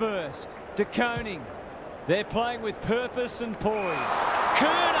there first. De Koning. They're playing with purpose and poise.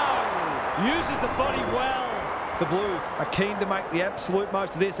 Curnow uses the body well. The Blues are keen to make the absolute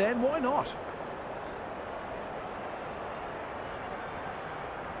most of this, and why not?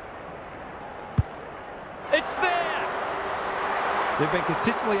 They've been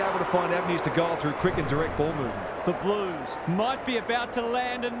consistently able to find avenues to goal through quick and direct ball movement. The Blues might be about to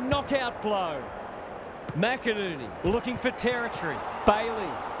land a knockout blow. McInerney looking for territory. Bailey,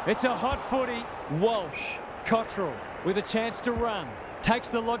 it's a hot footy. Walsh, Cottrell with a chance to run. Takes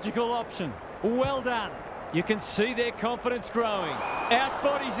the logical option. Well done. You can see their confidence growing.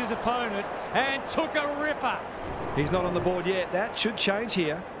 Outbodies his opponent and took a ripper. He's not on the board yet. That should change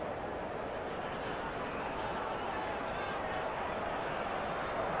here.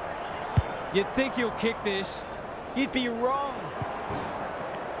 You'd think he'll kick this. You'd be wrong.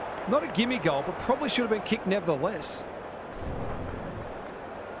 Not a gimme goal, but probably should have been kicked nevertheless.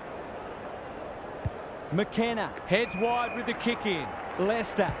 McKenna heads wide with the kick in.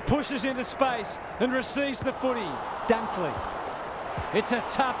 Lester pushes into space and receives the footy. Dunkley. It's a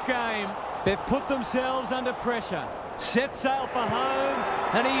tough game. They've put themselves under pressure. Set sail for home,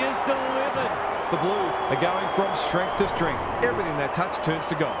 and he has delivered. The Blues are going from strength to strength. Everything they touch turns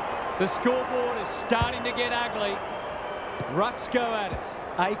to gold. The scoreboard is starting to get ugly. Rucks go at it.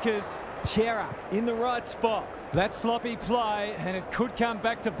 Akers, Chera in the right spot. That sloppy play, and it could come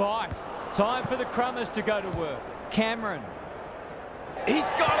back to bite. Time for the Crummers to go to work. Cameron. He's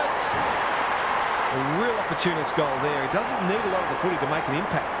got it! A real opportunist goal there. He doesn't need a lot of the footy to make an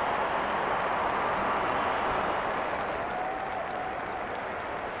impact.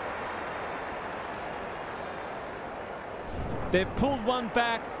 They've pulled one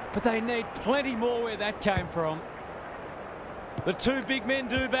back, but they need plenty more where that came from. The two big men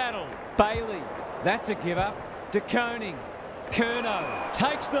do battle. Bailey, that's a give up. De Koning. Curnow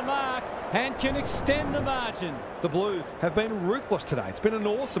takes the mark and can extend the margin. The Blues have been ruthless today. It's been an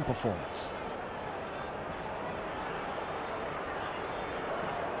awesome performance.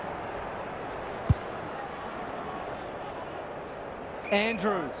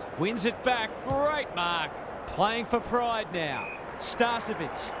 Andrews wins it back. Great mark. Playing for pride now.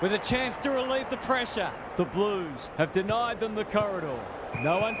 Starcevic with a chance to relieve the pressure. The Blues have denied them the corridor.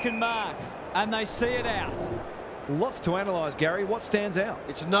 No one can mark, and they see it out. Lots to analyse, Gary. What stands out?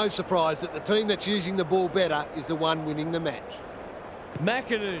 It's no surprise that the team that's using the ball better is the one winning the match.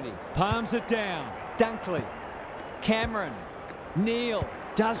 McInerney palms it down. Dunkley. Cameron. Neal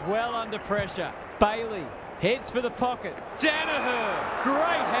does well under pressure. Bailey heads for the pocket. Danaher.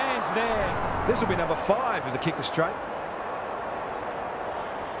 Great hands there. This will be number 5 if the kick is straight.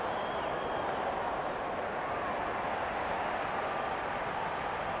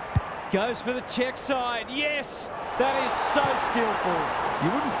 Goes for the check side. Yes, that is so skillful.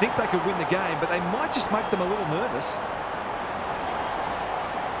 You wouldn't think they could win the game, but they might just make them a little nervous.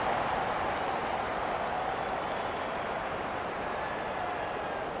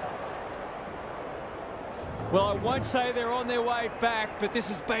 Well, I won't say they're on their way back, but this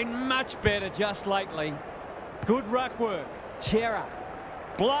has been much better just lately. Good ruck work. Chera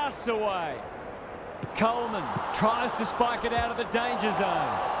blasts away. Coleman tries to spike it out of the danger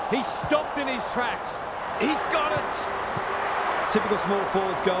zone. He's stopped in his tracks. He's got it. Typical small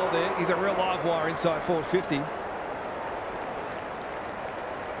forwards goal there. He's a real live wire inside forward 50.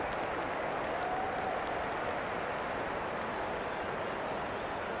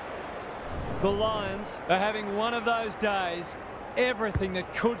 The Lions are having one of those days. Everything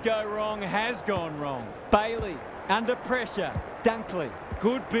that could go wrong has gone wrong. Bailey under pressure. Dunkley,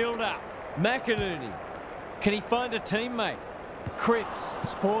 good build-up. McInerney, can he find a teammate? Cripps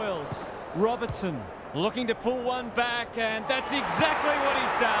spoils. Robertson looking to pull one back, and that's exactly what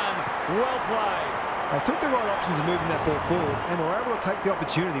he's done. Well played. They took the right options in moving that ball forward and were able to take the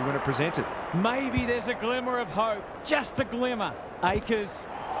opportunity when it presented. Maybe there's a glimmer of hope, just a glimmer. Akers,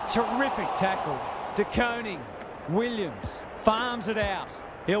 terrific tackle. De Koning, Williams farms it out.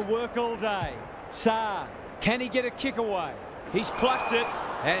 He'll work all day. Saar, can he get a kick away? He's plucked it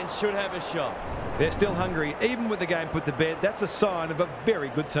and should have a shot. They're still hungry, even with the game put to bed. That's a sign of a very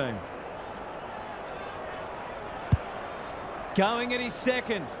good team. Going at his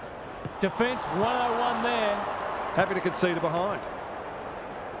second. Defence 101 there. Happy to concede a behind.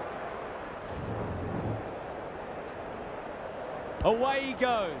 Away he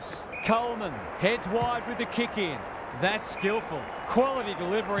goes. Coleman heads wide with the kick in. That's skillful. Quality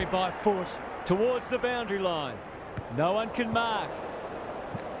delivery by foot towards the boundary line. No one can mark.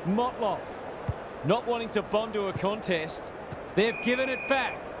 Motlop not wanting to bomb to a contest. They've given it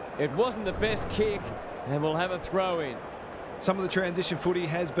back. It wasn't the best kick, and we'll have a throw in. Some of the transition footy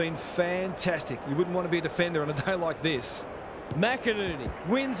has been fantastic. You wouldn't want to be a defender on a day like this. McInerney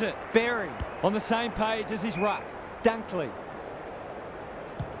wins it. Berry on the same page as his ruck. Dunkley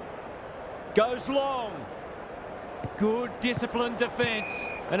goes long. Good disciplined defence,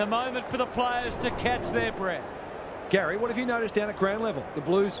 and a moment for the players to catch their breath. Gary, what have you noticed down at ground level? The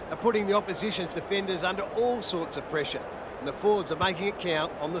Blues are putting the opposition's defenders under all sorts of pressure, and the forwards are making it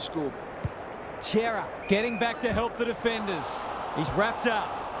count on the scoreboard. Chera getting back to help the defenders. He's wrapped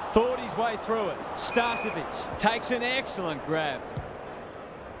up, thought his way through it. Starcevic takes an excellent grab.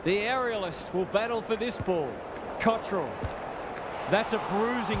 The aerialist will battle for this ball. Cottrell. That's a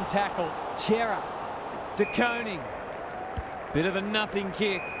bruising tackle. Chera. De Koning. Bit of a nothing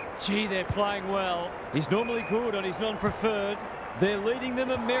kick. Gee, they're playing well. He's normally good on his non-preferred. They're leading them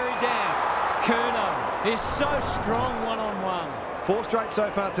a merry dance. Curnow is so strong one-on-one. 4 straight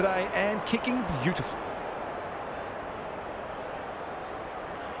so far today and kicking beautifully.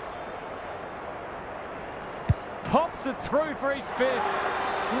 Pops it through for his 5th.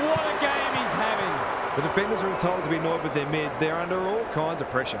 What a game he's having. The defenders are entitled to be annoyed with their mids. They're under all kinds of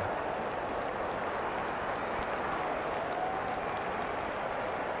pressure.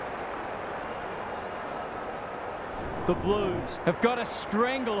 The Blues have got a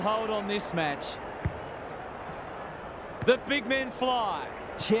stranglehold on this match. The big men fly.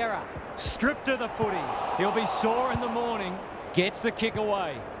 Chera stripped of the footy. He'll be sore in the morning. Gets the kick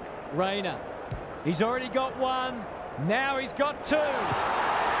away. Rayner. He's already got 1. Now he's got 2.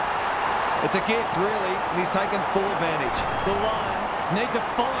 It's a gift, really, and he's taken full advantage. The Lions need to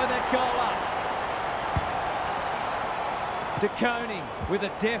follow that goal up. De Koning with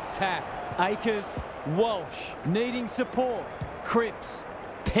a deft tap. Akers, Walsh needing support. Cripps,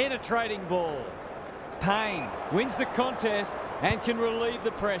 penetrating ball. Payne wins the contest and can relieve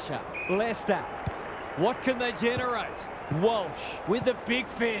the pressure. Leicester, what can they generate? Walsh with a big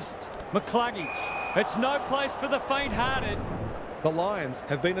fist. McCluggage, it's no place for the faint-hearted. The Lions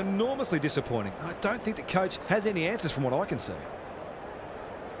have been enormously disappointing. I don't think the coach has any answers from what I can see.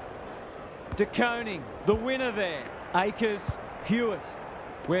 De Koning, the winner there. Akers, Hewitt.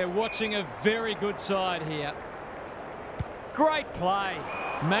 We're watching a very good side here. Great play.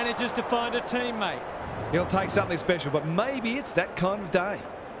 Manages to find a teammate. He'll take something special, but maybe it's that kind of day.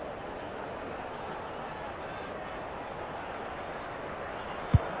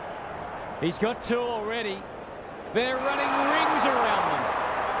 He's got 2 already. They're running rings around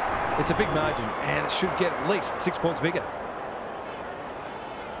them. It's a big margin, and it should get at least 6 points bigger.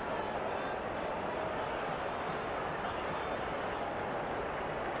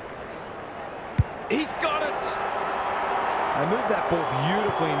 He's got it. They move that ball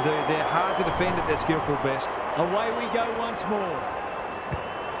beautifully indeed. They're hard to defend at their skillful best. Away we go once more.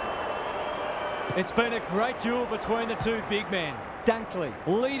 It's been a great duel between the 2 big men. Dunkley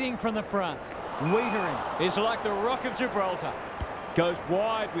leading from the front. Wiedering is like the Rock of Gibraltar. Goes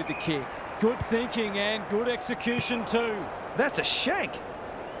wide with the kick. Good thinking and good execution too. That's a shank.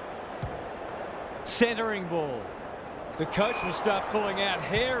 Centering ball. The coach will start pulling out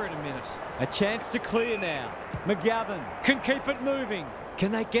hair in a minute. A chance to clear now. McGovern can keep it moving.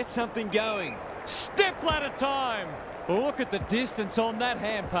 Can they get something going? Step ladder time. Look at the distance on that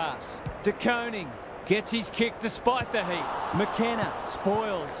hand pass. De Koning gets his kick despite the heat. McKenna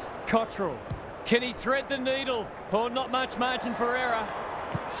spoils. Cottrell. Can he thread the needle? Or not much margin for error.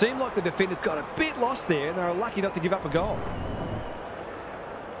 Seemed like the defenders got a bit lost there and they were lucky not to give up a goal.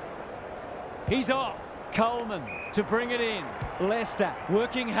 He's off. Coleman to bring it in. Leicester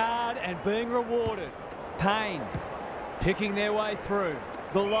working hard and being rewarded. Payne picking their way through.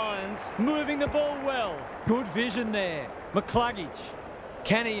 The Lions moving the ball well. Good vision there. McCluggage.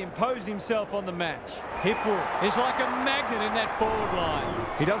 Can he impose himself on the match? Hipwood is like a magnet in that forward line.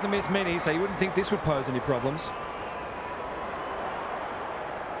 He doesn't miss many, so you wouldn't think this would pose any problems.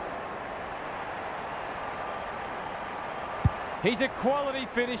 He's a quality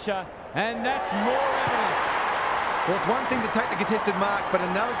finisher, and that's more evidence. Well, it's one thing to take the contested mark, but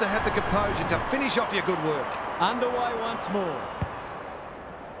another to have the composure to finish off your good work. Underway once more.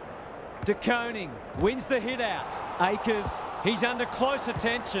 De Koning wins the hit out. Akers, he's under close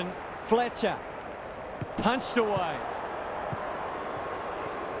attention. Fletcher, punched away.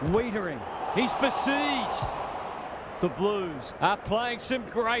 Wiedering, he's besieged. The Blues are playing some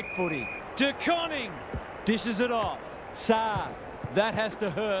great footy. De Koning dishes it off. Saad, that has to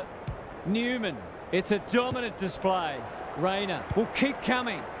hurt. Newman, it's a dominant display. Rayner will keep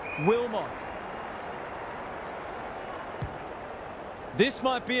coming. Wilmot. This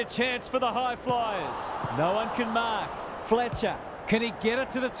might be a chance for the high flyers. No one can mark. Fletcher, can he get it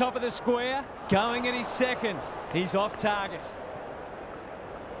to the top of the square? Going at his second. He's off target.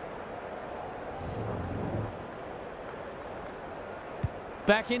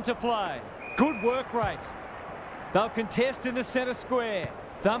 Back into play. Good work rate. They'll contest in the centre square.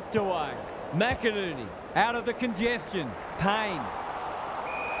 Thumped away. McInerney out of the congestion. Payne.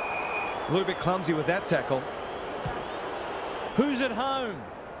 A little bit clumsy with that tackle. Who's at home?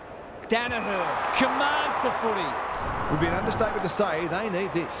 Danaher commands the footy. Would be an understatement to say they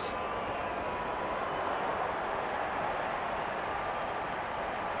need this.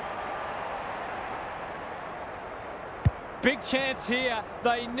 Big chance here.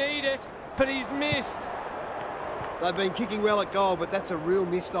 They need it, but he's missed. They've been kicking well at goal, but that's a real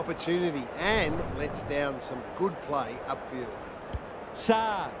missed opportunity and lets down some good play upfield.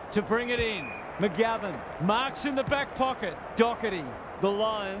 Saar to bring it in. McGovern marks in the back pocket. Doherty. The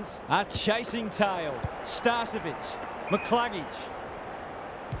Lions are chasing tail. Starcevic. McCluggage.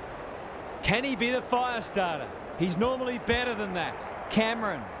 Can he be the fire starter? He's normally better than that.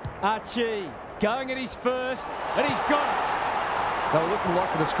 Cameron. Archie. Going at his first, and he's got it. They were looking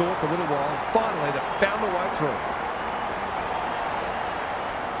likely to score for a little while. Finally, they found a way through.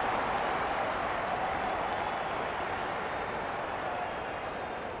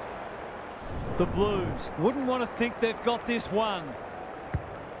 The Blues wouldn't want to think they've got this one.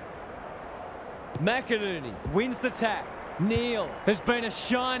 McInerney wins the tap. Neal has been a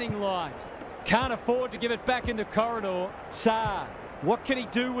shining light. Can't afford to give it back in the corridor. Saar, what can he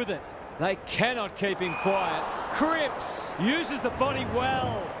do with it? They cannot keep him quiet. Cripps uses the body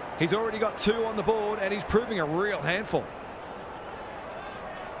well. He's already got 2 on the board, and he's proving a real handful.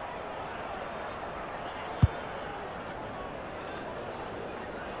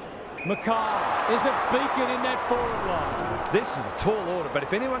 Mackay is a beacon in that forward line. This is a tall order, but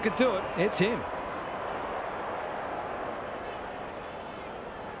if anyone can do it, it's him.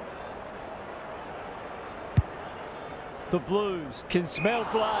 The Blues can smell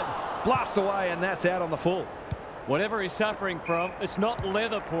blood. Blast away, and that's out on the full. Whatever he's suffering from, it's not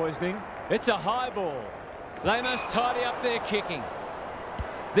leather poisoning. It's a high ball. They must tidy up their kicking.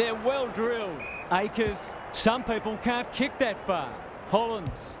 They're well drilled. Akers, some people can't kick that far.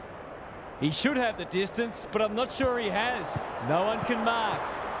 Hollands. He should have the distance, but I'm not sure he has. No one can mark.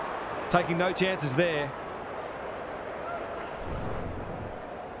 Taking no chances there.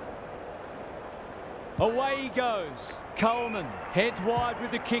 Away he goes. Coleman heads wide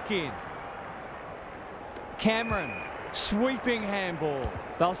with the kick in. Cameron, sweeping handball.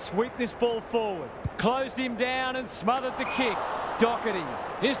 They'll sweep this ball forward. Closed him down and smothered the kick. Doherty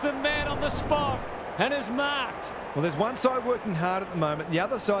is the man on the spot and is marked. Well, there's one side working hard at the moment. The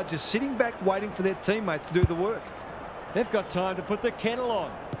other side just sitting back waiting for their teammates to do the work. They've got time to put the kettle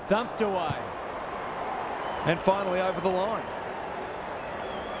on. Thumped away. And finally over the line.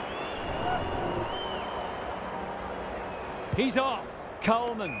 He's off.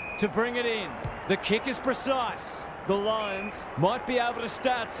 Coleman to bring it in. The kick is precise. The Lions might be able to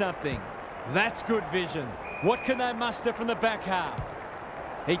start something. That's good vision. What can they muster from the back half?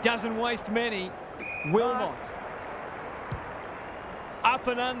 He doesn't waste many. Wilmot. Up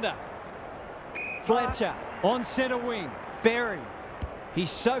and under. Fletcher on centre wing. Berry.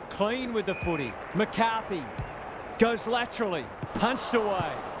 He's so clean with the footy. McCarthy goes laterally. Punched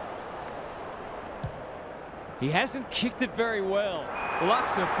away. He hasn't kicked it very well.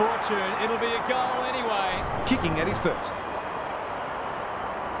 Luck's a fortune. It'll be a goal anyway. Kicking at his first.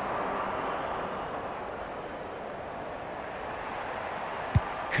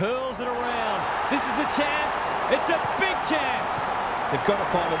 Curls it around. This is a chance. It's a big chance. They've got to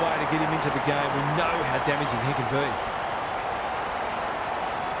find a way to get him into the game. We know how damaging he can be.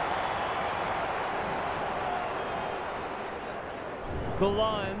 The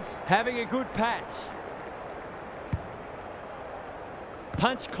Lions having a good patch.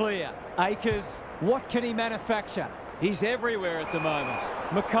 Punch clear. Akers, what can he manufacture? He's everywhere at the moment.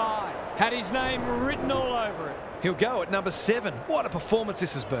 Mackay had his name written all over it. He'll go at number 7. What a performance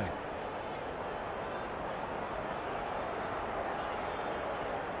this has been.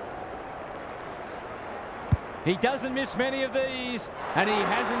 He doesn't miss many of these, and he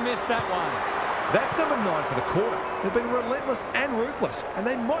hasn't missed that one. That's number 9 for the quarter. They've been relentless and ruthless, and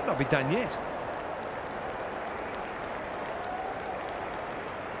they might not be done yet.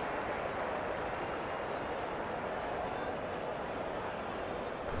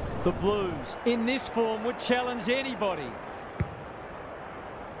 The Blues, in this form, would challenge anybody.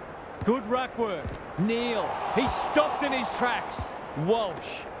 Good ruck work. Neal, he's stopped in his tracks.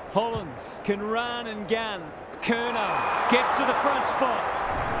 Walsh, Hollands can run and gun. Curnow gets to the front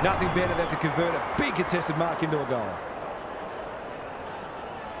spot. Nothing better than to convert a big contested mark into a goal.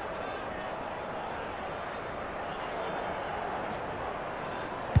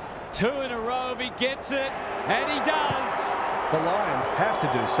 Two in a row if he gets it, and he does. The Lions have to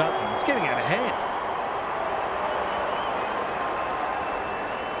do something. It's getting out of hand.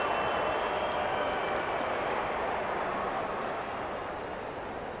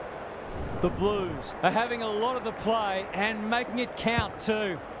 The Blues are having a lot of the play and making it count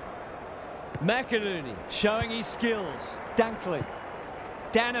too. McInerney showing his skills. Dunkley.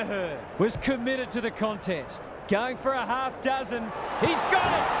 Danaher was committed to the contest. Going for a half dozen. He's got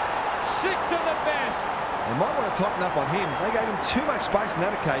it! 6 of the best. They might want to tighten up on him. They gave him too much space on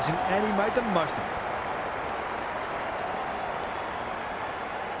that occasion and he made the most of it.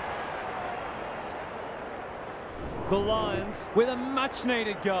 The Lions with a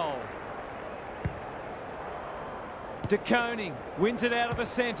much-needed goal. De Koning wins it out of the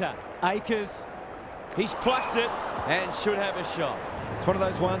centre. Akers. He's plucked it and should have a shot. It's one of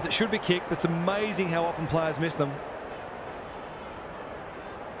those ones that should be kicked, but it's amazing how often players miss them.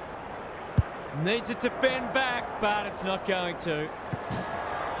 Needs it to bend back, but it's not going to.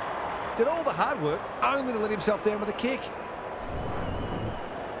 Did all the hard work only to let himself down with a kick.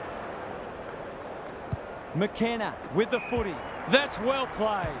 McKenna with the footy. That's well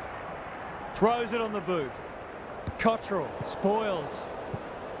played. Throws it on the boot. Cottrell spoils.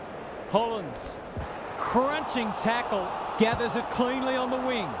 Hollands. Crunching tackle. Gathers it cleanly on the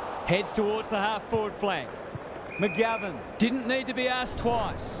wing. Heads towards the half-forward flank. McGovern didn't need to be asked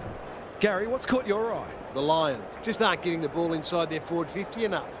twice. Gary, what's caught your eye? The Lions just aren't getting the ball inside their forward 50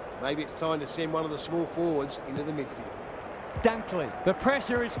 enough. Maybe it's time to send one of the small forwards into the midfield. Dunkley. The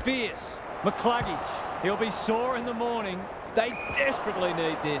pressure is fierce. McCluggage. He'll be sore in the morning. They desperately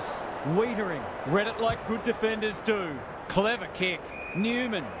need this. Wiedering. Read it like good defenders do. Clever kick.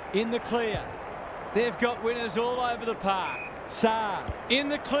 Newman in the clear. They've got winners all over the park. Saar in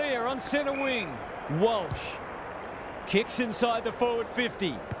the clear on centre wing. Walsh. Kicks inside the forward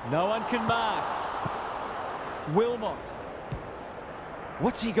 50. No one can mark. Wilmot.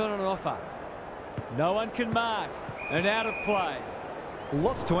 What's he got on offer? No one can mark. And out of play.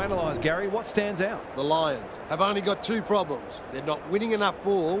 Lots to analyse, Gary. What stands out? The Lions have only got 2 problems. They're not winning enough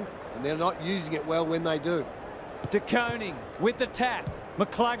ball and they're not using it well when they do. De Koning with the tap.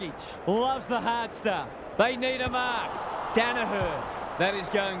 McCluggage loves the hard stuff. They need a mark. Danaher. That is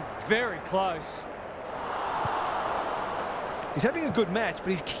going very close. He's having a good match, but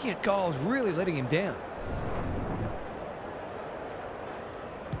his kicking at goal is really letting him down.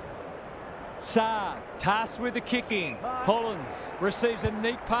 Saar tasked with the kick in. Hollands receives a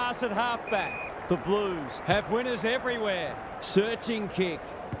neat pass at halfback. The Blues have winners everywhere. Searching kick.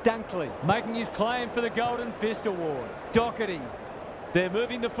 Dunkley making his claim for the Golden Fist Award. Doherty. They're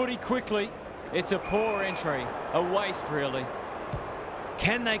moving the footy quickly. It's a poor entry. A waste, really.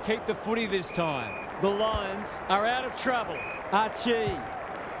 Can they keep the footy this time? The Lions are out of trouble. Archie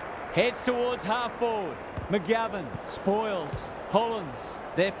heads towards half forward. McGovern spoils. Hollands.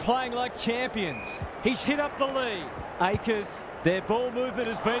 They're playing like champions. He's hit up the lead. Akers. Their ball movement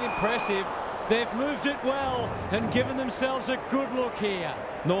has been impressive. They've moved it well and given themselves a good look here.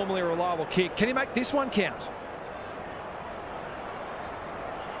 Normally a reliable kick. Can he make this one count?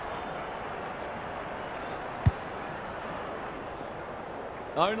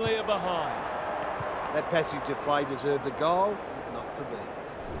 Only a behind. That passage of play deserved a goal, but not to be.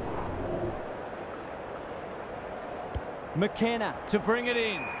 McKenna to bring it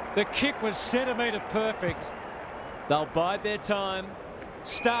in. The kick was centimetre perfect. They'll bide their time.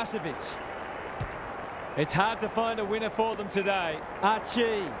 Starcevic. It's hard to find a winner for them today.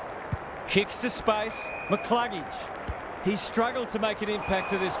 Archie. Kicks to space. McCluggage. He's struggled to make an impact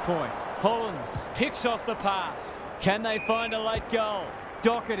to this point. Hollands picks off the pass. Can they find a late goal?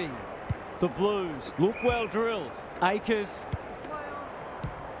 Doherty. The Blues look well drilled. Akers.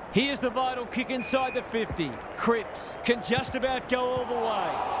 Here's the vital kick inside the 50. Cripps can just about go all the way.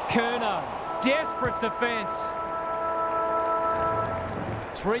 Curnow. Desperate defence.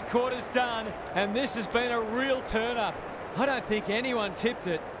 3/4 done, and this has been a real turn-up. I don't think anyone tipped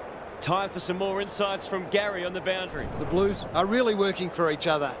it. Time for some more insights from Gary on the boundary. The Blues are really working for each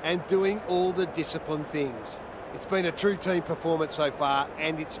other and doing all the disciplined things. It's been a true team performance so far,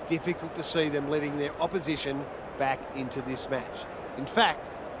 and it's difficult to see them letting their opposition back into this match. In fact,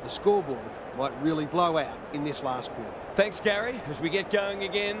 the scoreboard might really blow out in this last quarter. Thanks, Gary. As we get going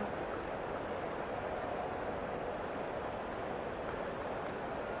again,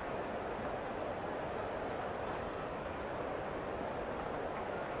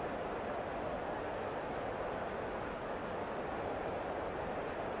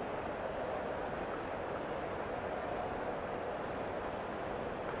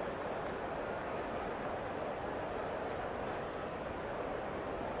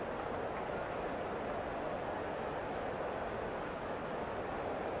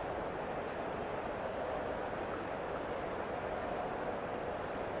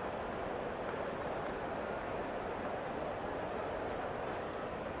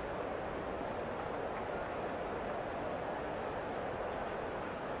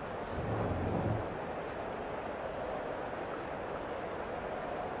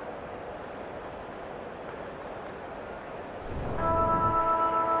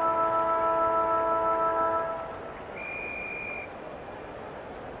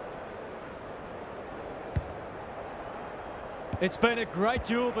 It's been a great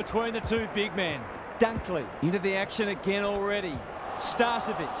duel between the two big men. Dunkley into the action again already.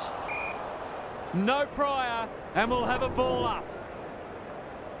 Starcevic. No prior, and we'll have a ball up.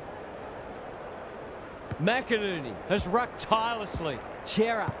 McInerney has rucked tirelessly.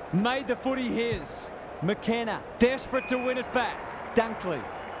 Chera made the footy his. McKenna desperate to win it back. Dunkley.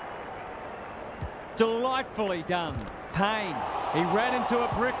 Delightfully done. Payne. He ran into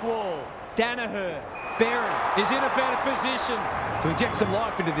a brick wall. Danaher. Berry is in a better position to inject some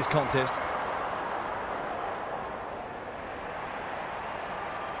life into this contest.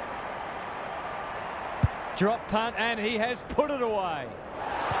 Drop punt, and he has put it away.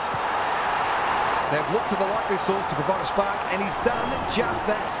 They've looked to the likely source to provide a spark, and he's done just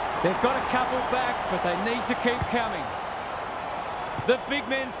that. They've got a couple back, but they need to keep coming. The big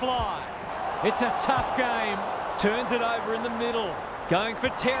men fly. It's a tough game. Turns it over in the middle. Going for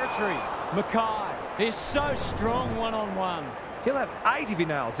territory. Mackay is so strong one-on-one. He'll have 8 if he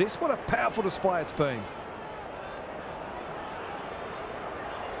nails this. What a powerful display it's been.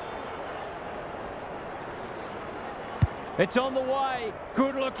 It's on the way.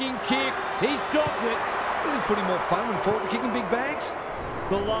 Good-looking kick. He's dogged it. Isn't footy more fun when forwards are kicking big bags?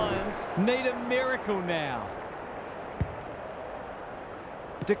 The Lions need a miracle now.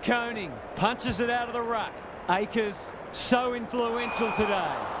 De Koning punches it out of the ruck. Akers, so influential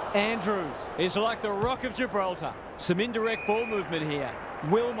today. Andrews is like the Rock of Gibraltar. Some indirect ball movement here.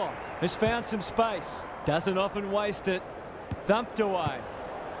 Wilmot has found some space. Doesn't often waste it. Thumped away.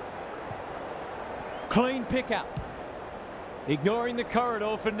 Clean pickup. Ignoring the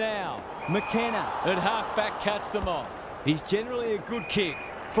corridor for now. McKenna at half-back cuts them off. He's generally a good kick.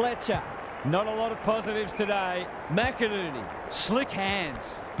 Fletcher, not a lot of positives today. McInerney, slick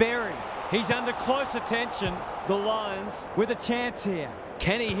hands. Berry, he's under close attention. The Lions with a chance here.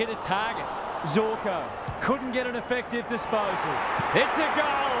 Can he hit a target? Zorko couldn't get an effective disposal. It's a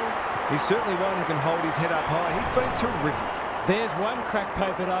goal! He's certainly one who can hold his head up high. He's been terrific. There's one crack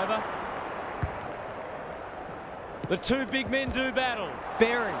papered over. The two big men do battle.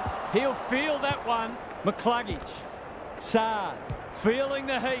 Berry, he'll feel that one. McCluggage. Saad, feeling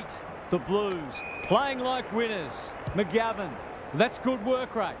the heat. The Blues, playing like winners. McGovern, that's good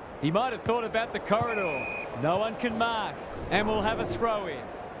work rate. He might have thought about the corridor. No one can mark, and we'll have a throw in.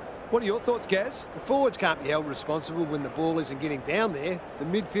 What are your thoughts, Gaz? The forwards can't be held responsible when the ball isn't getting down there. The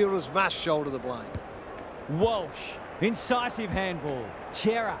midfielders must shoulder the blame. Walsh, incisive handball.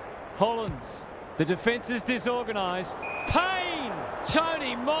 Chera, Hollins. The defence is disorganised. Payne!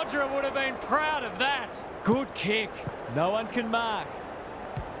 Tony Modra would have been proud of that. Good kick. No one can mark.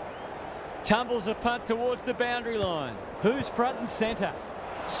 Tumbles a punt towards the boundary line. Who's front and centre?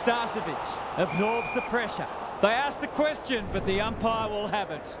 Starcevic absorbs the pressure. They ask the question, but the umpire will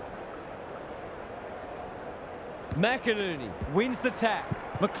have it. McInerney wins the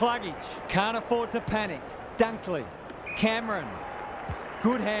tap. McCluggage can't afford to panic. Dunkley. Cameron.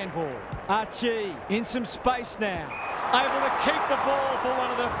 Good handball. Archie in some space now. Able to keep the ball for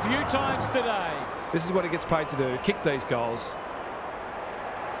one of the few times today. This is what he gets paid to do, kick these goals.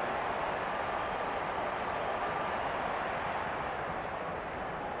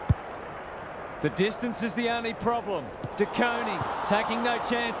 The distance is the only problem. De Koning taking no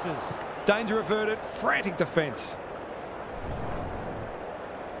chances. Danger averted, frantic defence.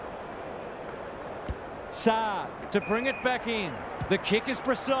 Saad to bring it back in. The kick is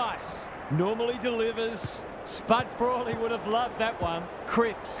precise. Normally delivers. Spud Frawley would have loved that one.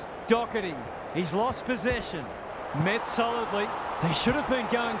 Cripps, Doherty, he's lost possession. Met solidly. They should have been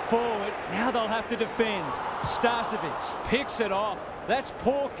going forward. Now they'll have to defend. Starcevic picks it off. That's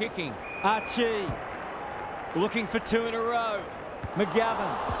poor kicking. Archie looking for 2 in a row.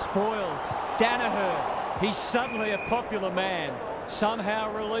 McGovern spoils. Danaher, he's suddenly a popular man.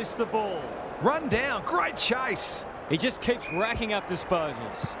 Somehow released the ball. Run down, great chase. He just keeps racking up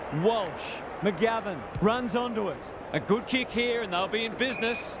disposals. Walsh, McGovern runs onto it. A good kick here and they'll be in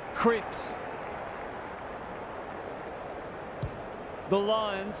business. Cripps. The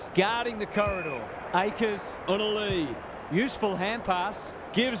Lions guarding the corridor. Akers on a lead. Useful hand pass.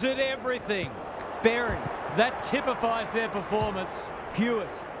 Gives it everything. Berry. That typifies their performance. Hewitt.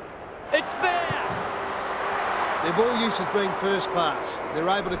 It's there! Their ball use has been first class. They're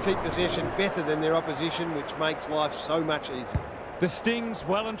able to keep possession better than their opposition, which makes life so much easier. The Sting's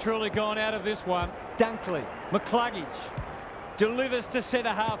well and truly gone out of this one. Dunkley. McCluggage. Delivers to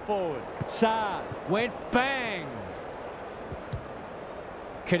centre half forward. Saad went bang.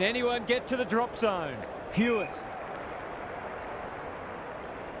 Can anyone get to the drop zone? Hewitt.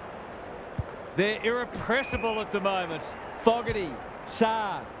 They're irrepressible at the moment. Fogarty.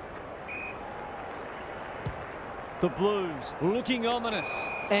 Saad. The Blues looking ominous.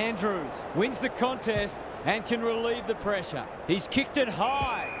 Andrews wins the contest and can relieve the pressure. He's kicked it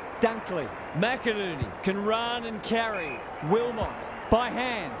high. Dunkley. McInerney can run and carry. Wilmot by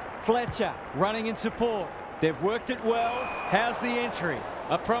hand. Fletcher running in support. They've worked it well. How's the entry?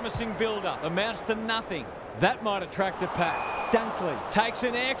 A promising build-up. Amounts to nothing. That might attract a pack. Dunkley takes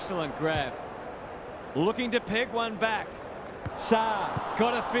an excellent grab. Looking to peg one back. Saar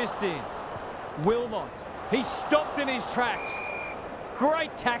got a fist in. Wilmot. He's stopped in his tracks.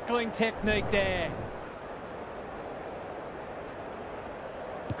 Great tackling technique there.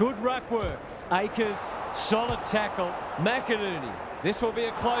 Good ruck work. Akers, solid tackle. McInerney. This will be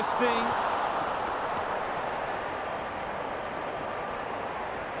a close thing.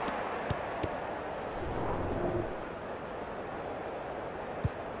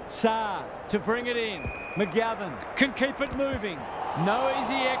 Saar to bring it in. McGovern can keep it moving. No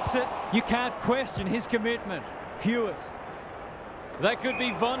easy exit. You can't question his commitment. Hewitt. They could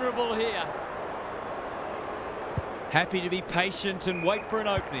be vulnerable here. Happy to be patient and wait for an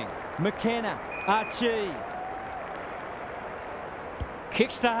opening. McKenna. Archie.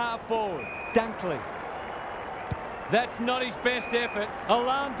 Kicks to half forward. Dunkley. That's not his best effort.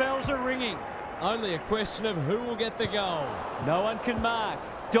 Alarm bells are ringing. Only a question of who will get the goal. No one can mark.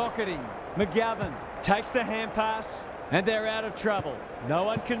 Doherty. McGovern takes the hand pass and they're out of trouble. No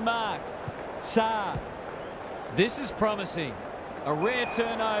one can mark. Saar. This is promising. A rare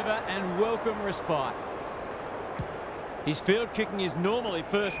turnover and welcome respite. His field kicking is normally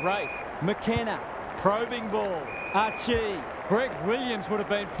first rate. McKenna. Probing ball. Archie. Greg Williams would have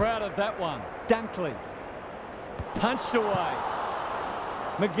been proud of that one. Dunkley. Punched away.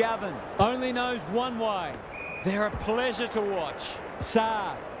 McGovern only knows one way. They're a pleasure to watch.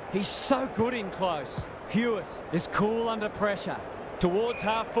 Saar. He's so good in close. Hewitt is cool under pressure. Towards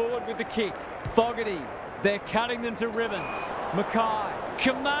half forward with the kick. Fogarty. They're cutting them to ribbons. Mackay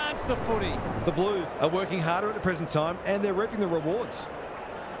commands the footy. The Blues are working harder at the present time and they're reaping the rewards.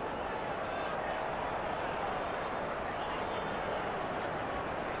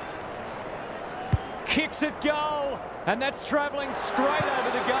 Kicks at goal, and that's travelling straight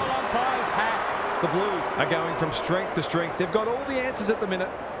over the goal umpire's hat. The Blues are going from strength to strength. They've got all the answers at the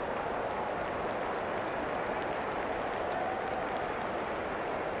minute.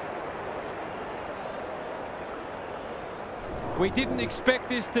 We didn't expect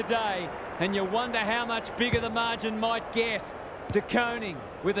this today, and you wonder how much bigger the margin might get. De Koning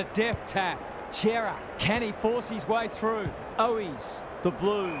with a deft tap. Chera, can he force his way through? Owies. The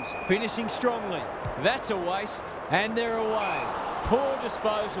Blues finishing strongly. That's a waste. And they're away. Poor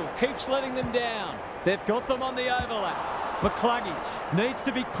disposal. Keeps letting them down. They've got them on the overlap. McCluggage needs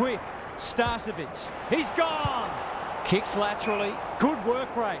to be quick. Starcevic. He's gone. Kicks laterally. Good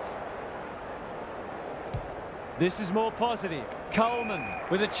work rate. This is more positive. Coleman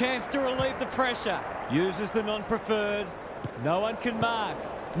with a chance to relieve the pressure. Uses the non-preferred. No one can mark.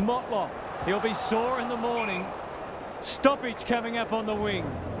 Motlop. He'll be sore in the morning. Stoppage coming up on the wing.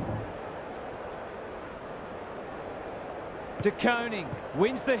 De Koning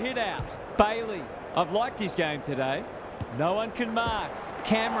wins the hit out. Bailey. I've liked his game today. No one can mark.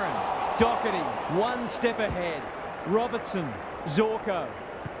 Cameron. Doherty. One step ahead. Robertson. Zorko.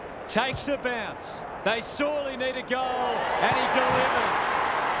 Takes a bounce. They sorely need a goal and he delivers.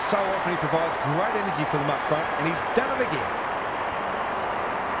 So often he provides great energy for them up front and he's done it again.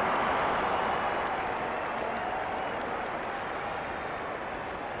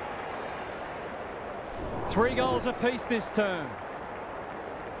 Three goals apiece this term.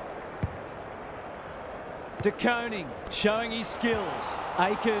 De Koning showing his skills.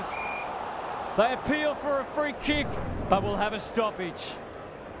 Akers. They appeal for a free kick, but will have a stoppage.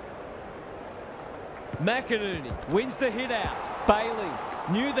 McInerney wins the hit out. Bailey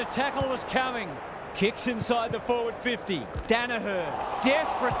knew the tackle was coming. Kicks inside the forward 50. Danaher.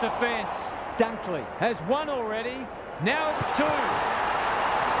 Desperate defence. Dunkley has one already. Now it's two.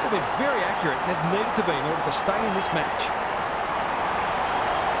 They've been very accurate and they've needed to be in order to stay in this match.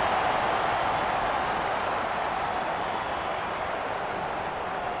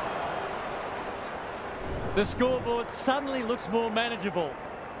 The scoreboard suddenly looks more manageable.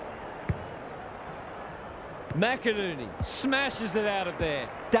 McInerney smashes it out of there.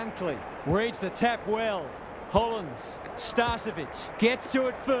 Dunkley reads the tap well. Hollins. Starcevic gets to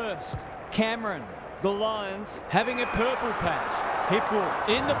it first. Cameron. The Lions having a purple patch. Hipwood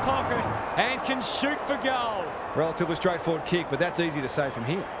in the pocket and can shoot for goal. Relatively straightforward kick, but that's easy to say from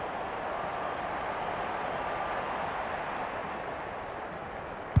here.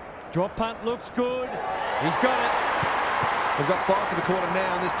 Drop punt looks good. He's got it. They've got 5 for the quarter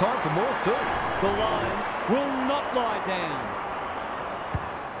now, and there's time for more too. The Lions will not lie down.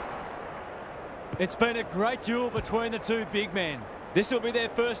 It's been a great duel between the two big men. This will be their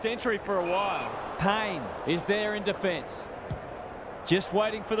first entry for a while. Payne is there in defence. Just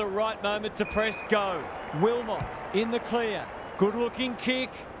waiting for the right moment to press go. Wilmot in the clear. Good looking kick.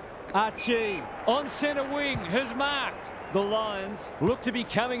 Archie on centre wing has marked. The Lions look to be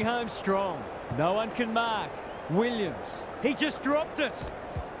coming home strong. No one can mark. Williams, he just dropped it.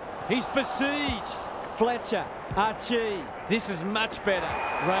 He's besieged. Fletcher, Archie, this is much better.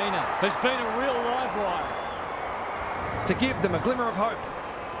 Rayner has been a real live wire. To give them a glimmer of hope.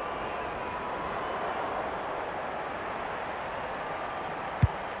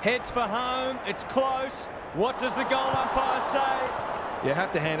 Heads for home, it's close. What does the goal umpire say? You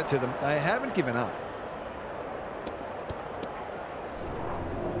have to hand it to them. They haven't given up.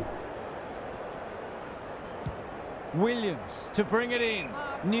 Williams to bring it in.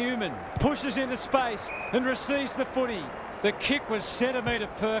 Newman pushes into space and receives the footy. The kick was centimetre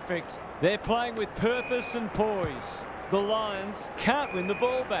perfect. They're playing with purpose and poise. The Lions can't win the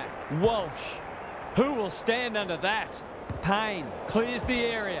ball back. Walsh, who will stand under that? Payne clears the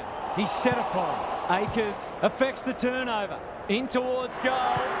area. He's set upon. Akers affects the turnover. In towards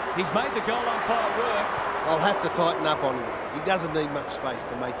goal. He's made the goal umpire work. I'll have to tighten up on him. He doesn't need much space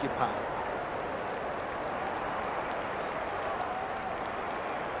to make you pay.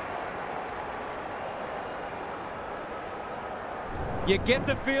 You get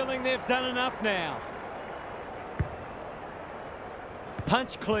the feeling they've done enough now.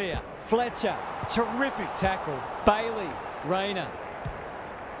 Punch clear. Fletcher. Terrific tackle. Bailey. Rayner.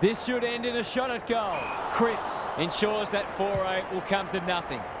 This should end in a shot at goal. Cripps ensures that foray will come to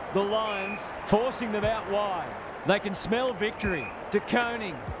nothing. The Lions forcing them out wide. They can smell victory. De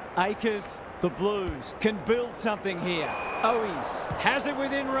Koning. Akers. The Blues can build something here. Owies has it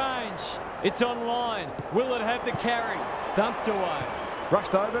within range. It's on line. Will it have the carry? Thumped away.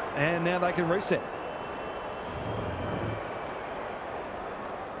 Rushed over, and now they can reset.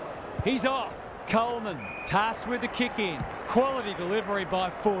 He's off. Coleman tasked with the kick in. Quality delivery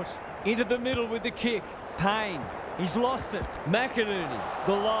by foot. Into the middle with the kick. Payne. He's lost it. McInerney.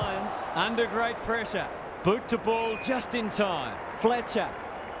 The Lions under great pressure. Boot to ball just in time. Fletcher.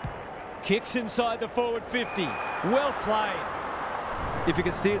 Kicks inside the forward 50. Well played. If you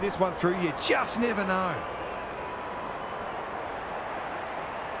can steer this one through, you just never know.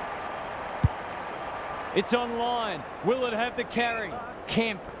 It's on line. Will it have the carry?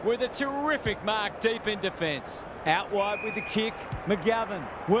 Kemp with a terrific mark deep in defence. Out wide with the kick. McGovern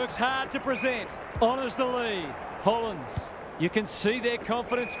works hard to present. Honours the lead. Hollands. You can see their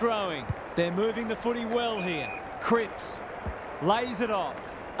confidence growing. They're moving the footy well here. Cripps lays it off.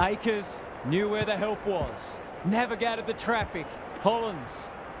 Akers knew where the help was. Navigated the traffic. Hollands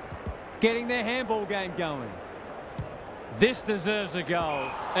getting their handball game going. This deserves a goal.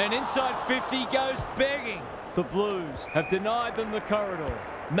 And inside 50 goes begging. The Blues have denied them the corridor.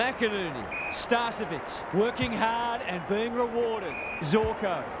 McInerney, Starcevic, working hard and being rewarded.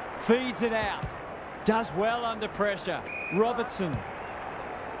 Zorko feeds it out. Does well under pressure. Robertson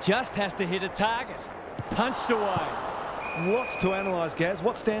just has to hit a target. Punched away. What's to analyse, Gaz?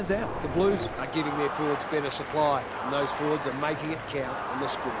 What stands out? The Blues are giving their forwards better supply, and those forwards are making it count on the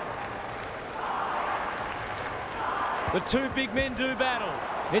score. The two big men do battle.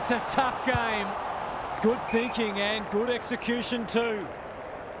 It's a tough game. Good thinking and good execution too.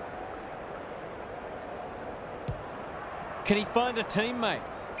 Can he find a teammate?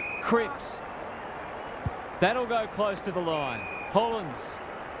 Cripps. That'll go close to the line. Hollands.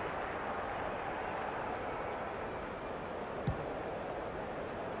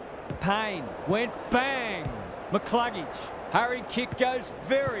 Payne went bang. McCluggage. Hurried kick goes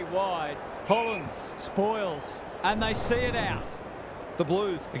very wide. Hollands spoils. And they see it out. The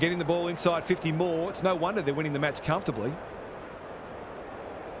Blues are getting the ball inside 50 more. It's no wonder they're winning the match comfortably.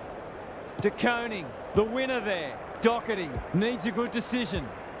 De Koning, the winner there. Doherty needs a good decision.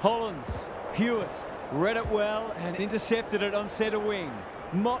 Hollands, Hewitt, read it well and intercepted it on centre wing.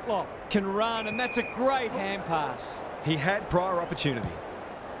 Motlop can run, and that's a great hand pass. He had prior opportunity.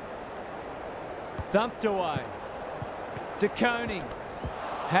 Thumped away. De Koning.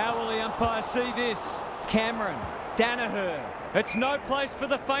 How will the umpire see this? Cameron, Danaher. It's no place for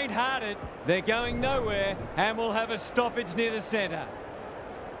the faint-hearted. They're going nowhere and will have a stoppage near the centre.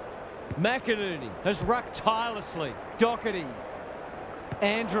 McInerney has rucked tirelessly. Doherty.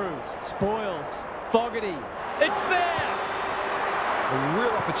 Andrews spoils. Fogarty. It's there! A real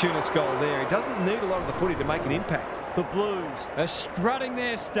opportunist goal there. He doesn't need a lot of the footy to make an impact. The Blues are strutting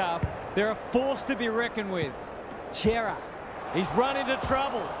their stuff. They're a force to be reckoned with. Chera He's run into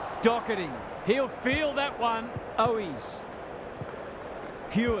trouble. Doherty. He'll feel that one. Owies.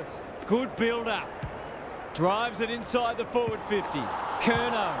 Hewitt. Good build-up. Drives it inside the forward 50.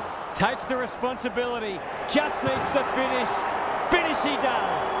 Curnow takes the responsibility. Just needs to finish. Finish he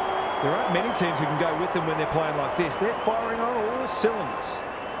does. There aren't many teams who can go with them when they're playing like this. They're firing on all cylinders.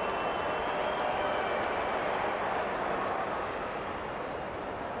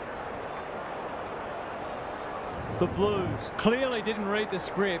 The Blues clearly didn't read the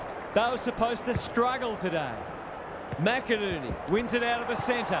script. They were supposed to struggle today. McInerney wins it out of the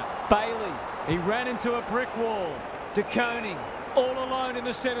centre. Bailey, he ran into a brick wall. De Koning, all alone in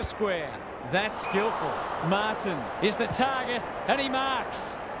the centre square. That's skillful. Martin is the target, and he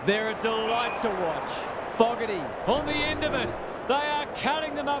marks. They're a delight to watch. Fogarty on the end of it. They are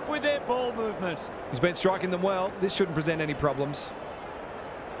cutting them up with their ball movement. He's been striking them well. This shouldn't present any problems.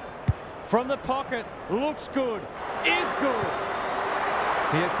 From the pocket, looks good, is good.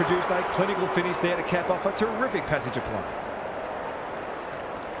 He has produced a clinical finish there to cap off a terrific passage of play.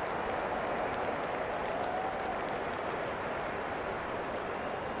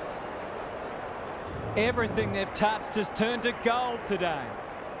 Everything they've touched has turned to gold today.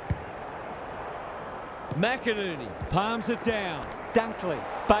 McInerney palms it down. Dunkley,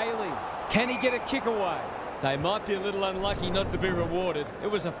 Bailey, can he get a kick away? They might be a little unlucky not to be rewarded. It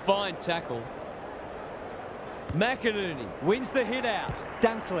was a fine tackle. McInerney wins the hit out.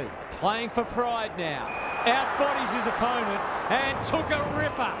 Dunkley playing for pride now. Outbodies his opponent and took a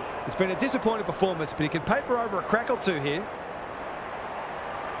ripper. It's been a disappointing performance, but he can paper over a crack or two here.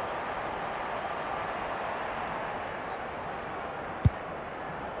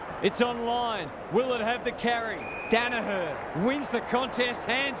 It's online. Will it have the carry? Danaher wins the contest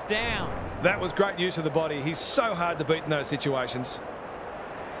hands down. That was great use of the body. He's so hard to beat in those situations.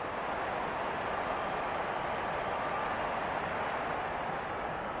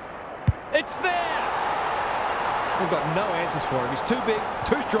 It's there! We've got no answers for him. He's too big,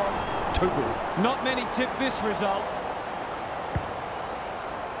 too strong, too good. Not many tip this result.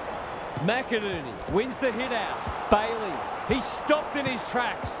 McInerney wins the hit out. Bailey, he's stopped in his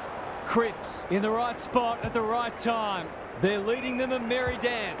tracks. Cripps in the right spot at the right time. They're leading them a merry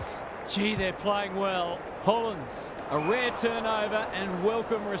dance. Gee, they're playing well. Hollands, a rare turnover and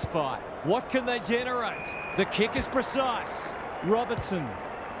welcome respite. What can they generate? The kick is precise. Robertson,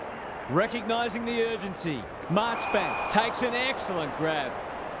 recognising the urgency. Marchbank takes an excellent grab.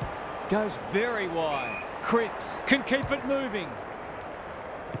 Goes very wide. Cripps can keep it moving.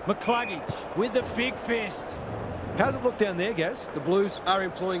 McCluggage with the big fist. How's it look down there, Gaz? The Blues are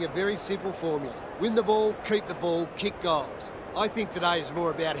employing a very simple formula. Win the ball, keep the ball, kick goals. I think today is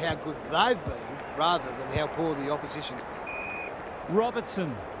more about how good they've been rather than how poor the opposition's been.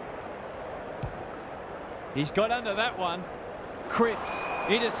 Robertson. He's got under that one. Cripps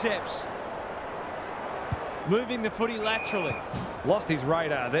intercepts. Moving the footy laterally. Lost his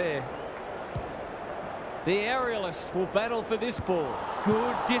radar there. The aerialists will battle for this ball.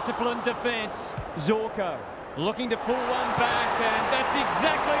 Good disciplined defence. Zorko looking to pull one back, and that's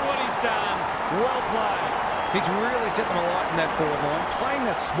exactly what he's done. Well played. He's really set them alight in that forward line, playing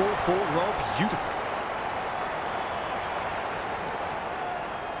that small forward role beautifully.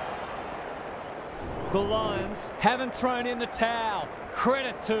 The Lions haven't thrown in the towel.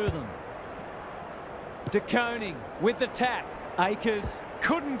 Credit to them. De Koning with the tap. Akers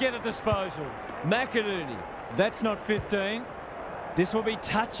couldn't get a disposal. McInerney, that's not 15. This will be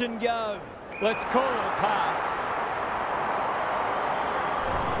touch and go. Let's call it a pass.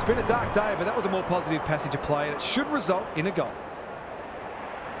 It's been a dark day, but that was a more positive passage of play, and it should result in a goal.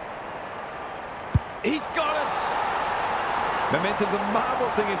 He's got it! Momentum's a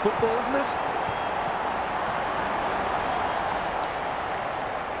marvellous thing in football, isn't it?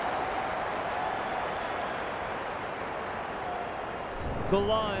 The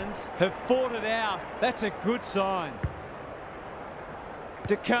Lions have fought it out. That's a good sign.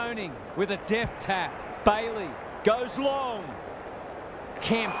 De Koning with a deft tap. Bailey goes long.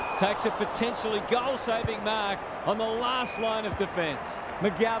 Kemp takes a potentially goal-saving mark on the last line of defence.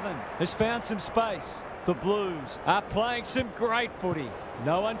 McGovern has found some space. The Blues are playing some great footy.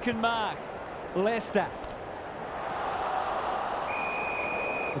 No one can mark. Leicester.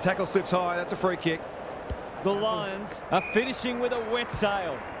 The tackle slips high. That's a free kick. The Lions are finishing with a wet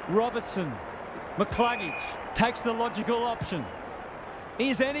sail. Robertson. McCluggage takes the logical option.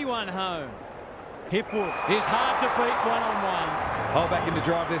 Is anyone home? Hipwood is hard to beat one-on-one. Hold back in to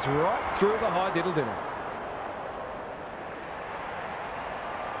drive this right through the high diddle-diddle.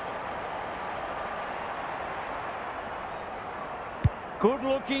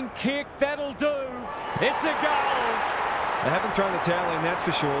 Good-looking kick, that'll do. It's a goal. They haven't thrown the towel in, that's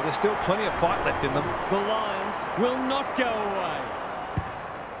for sure. There's still plenty of fight left in them. The Lions will not go away.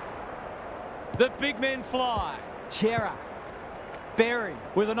 The big men fly. Chera. Berry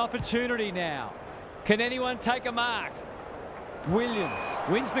with an opportunity now. Can anyone take a mark? Williams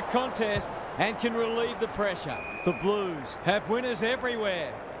wins the contest and can relieve the pressure. The Blues have winners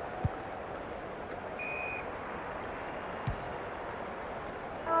everywhere.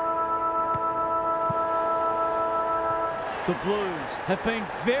 The Blues have been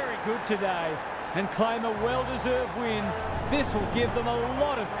very good today and claim a well-deserved win. This will give them a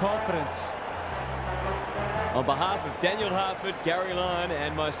lot of confidence. On behalf of Daniel Harford, Gary Lyon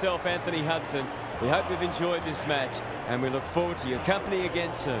and myself, Anthony Hudson, we hope you've enjoyed this match and we look forward to your company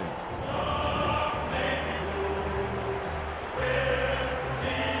again soon.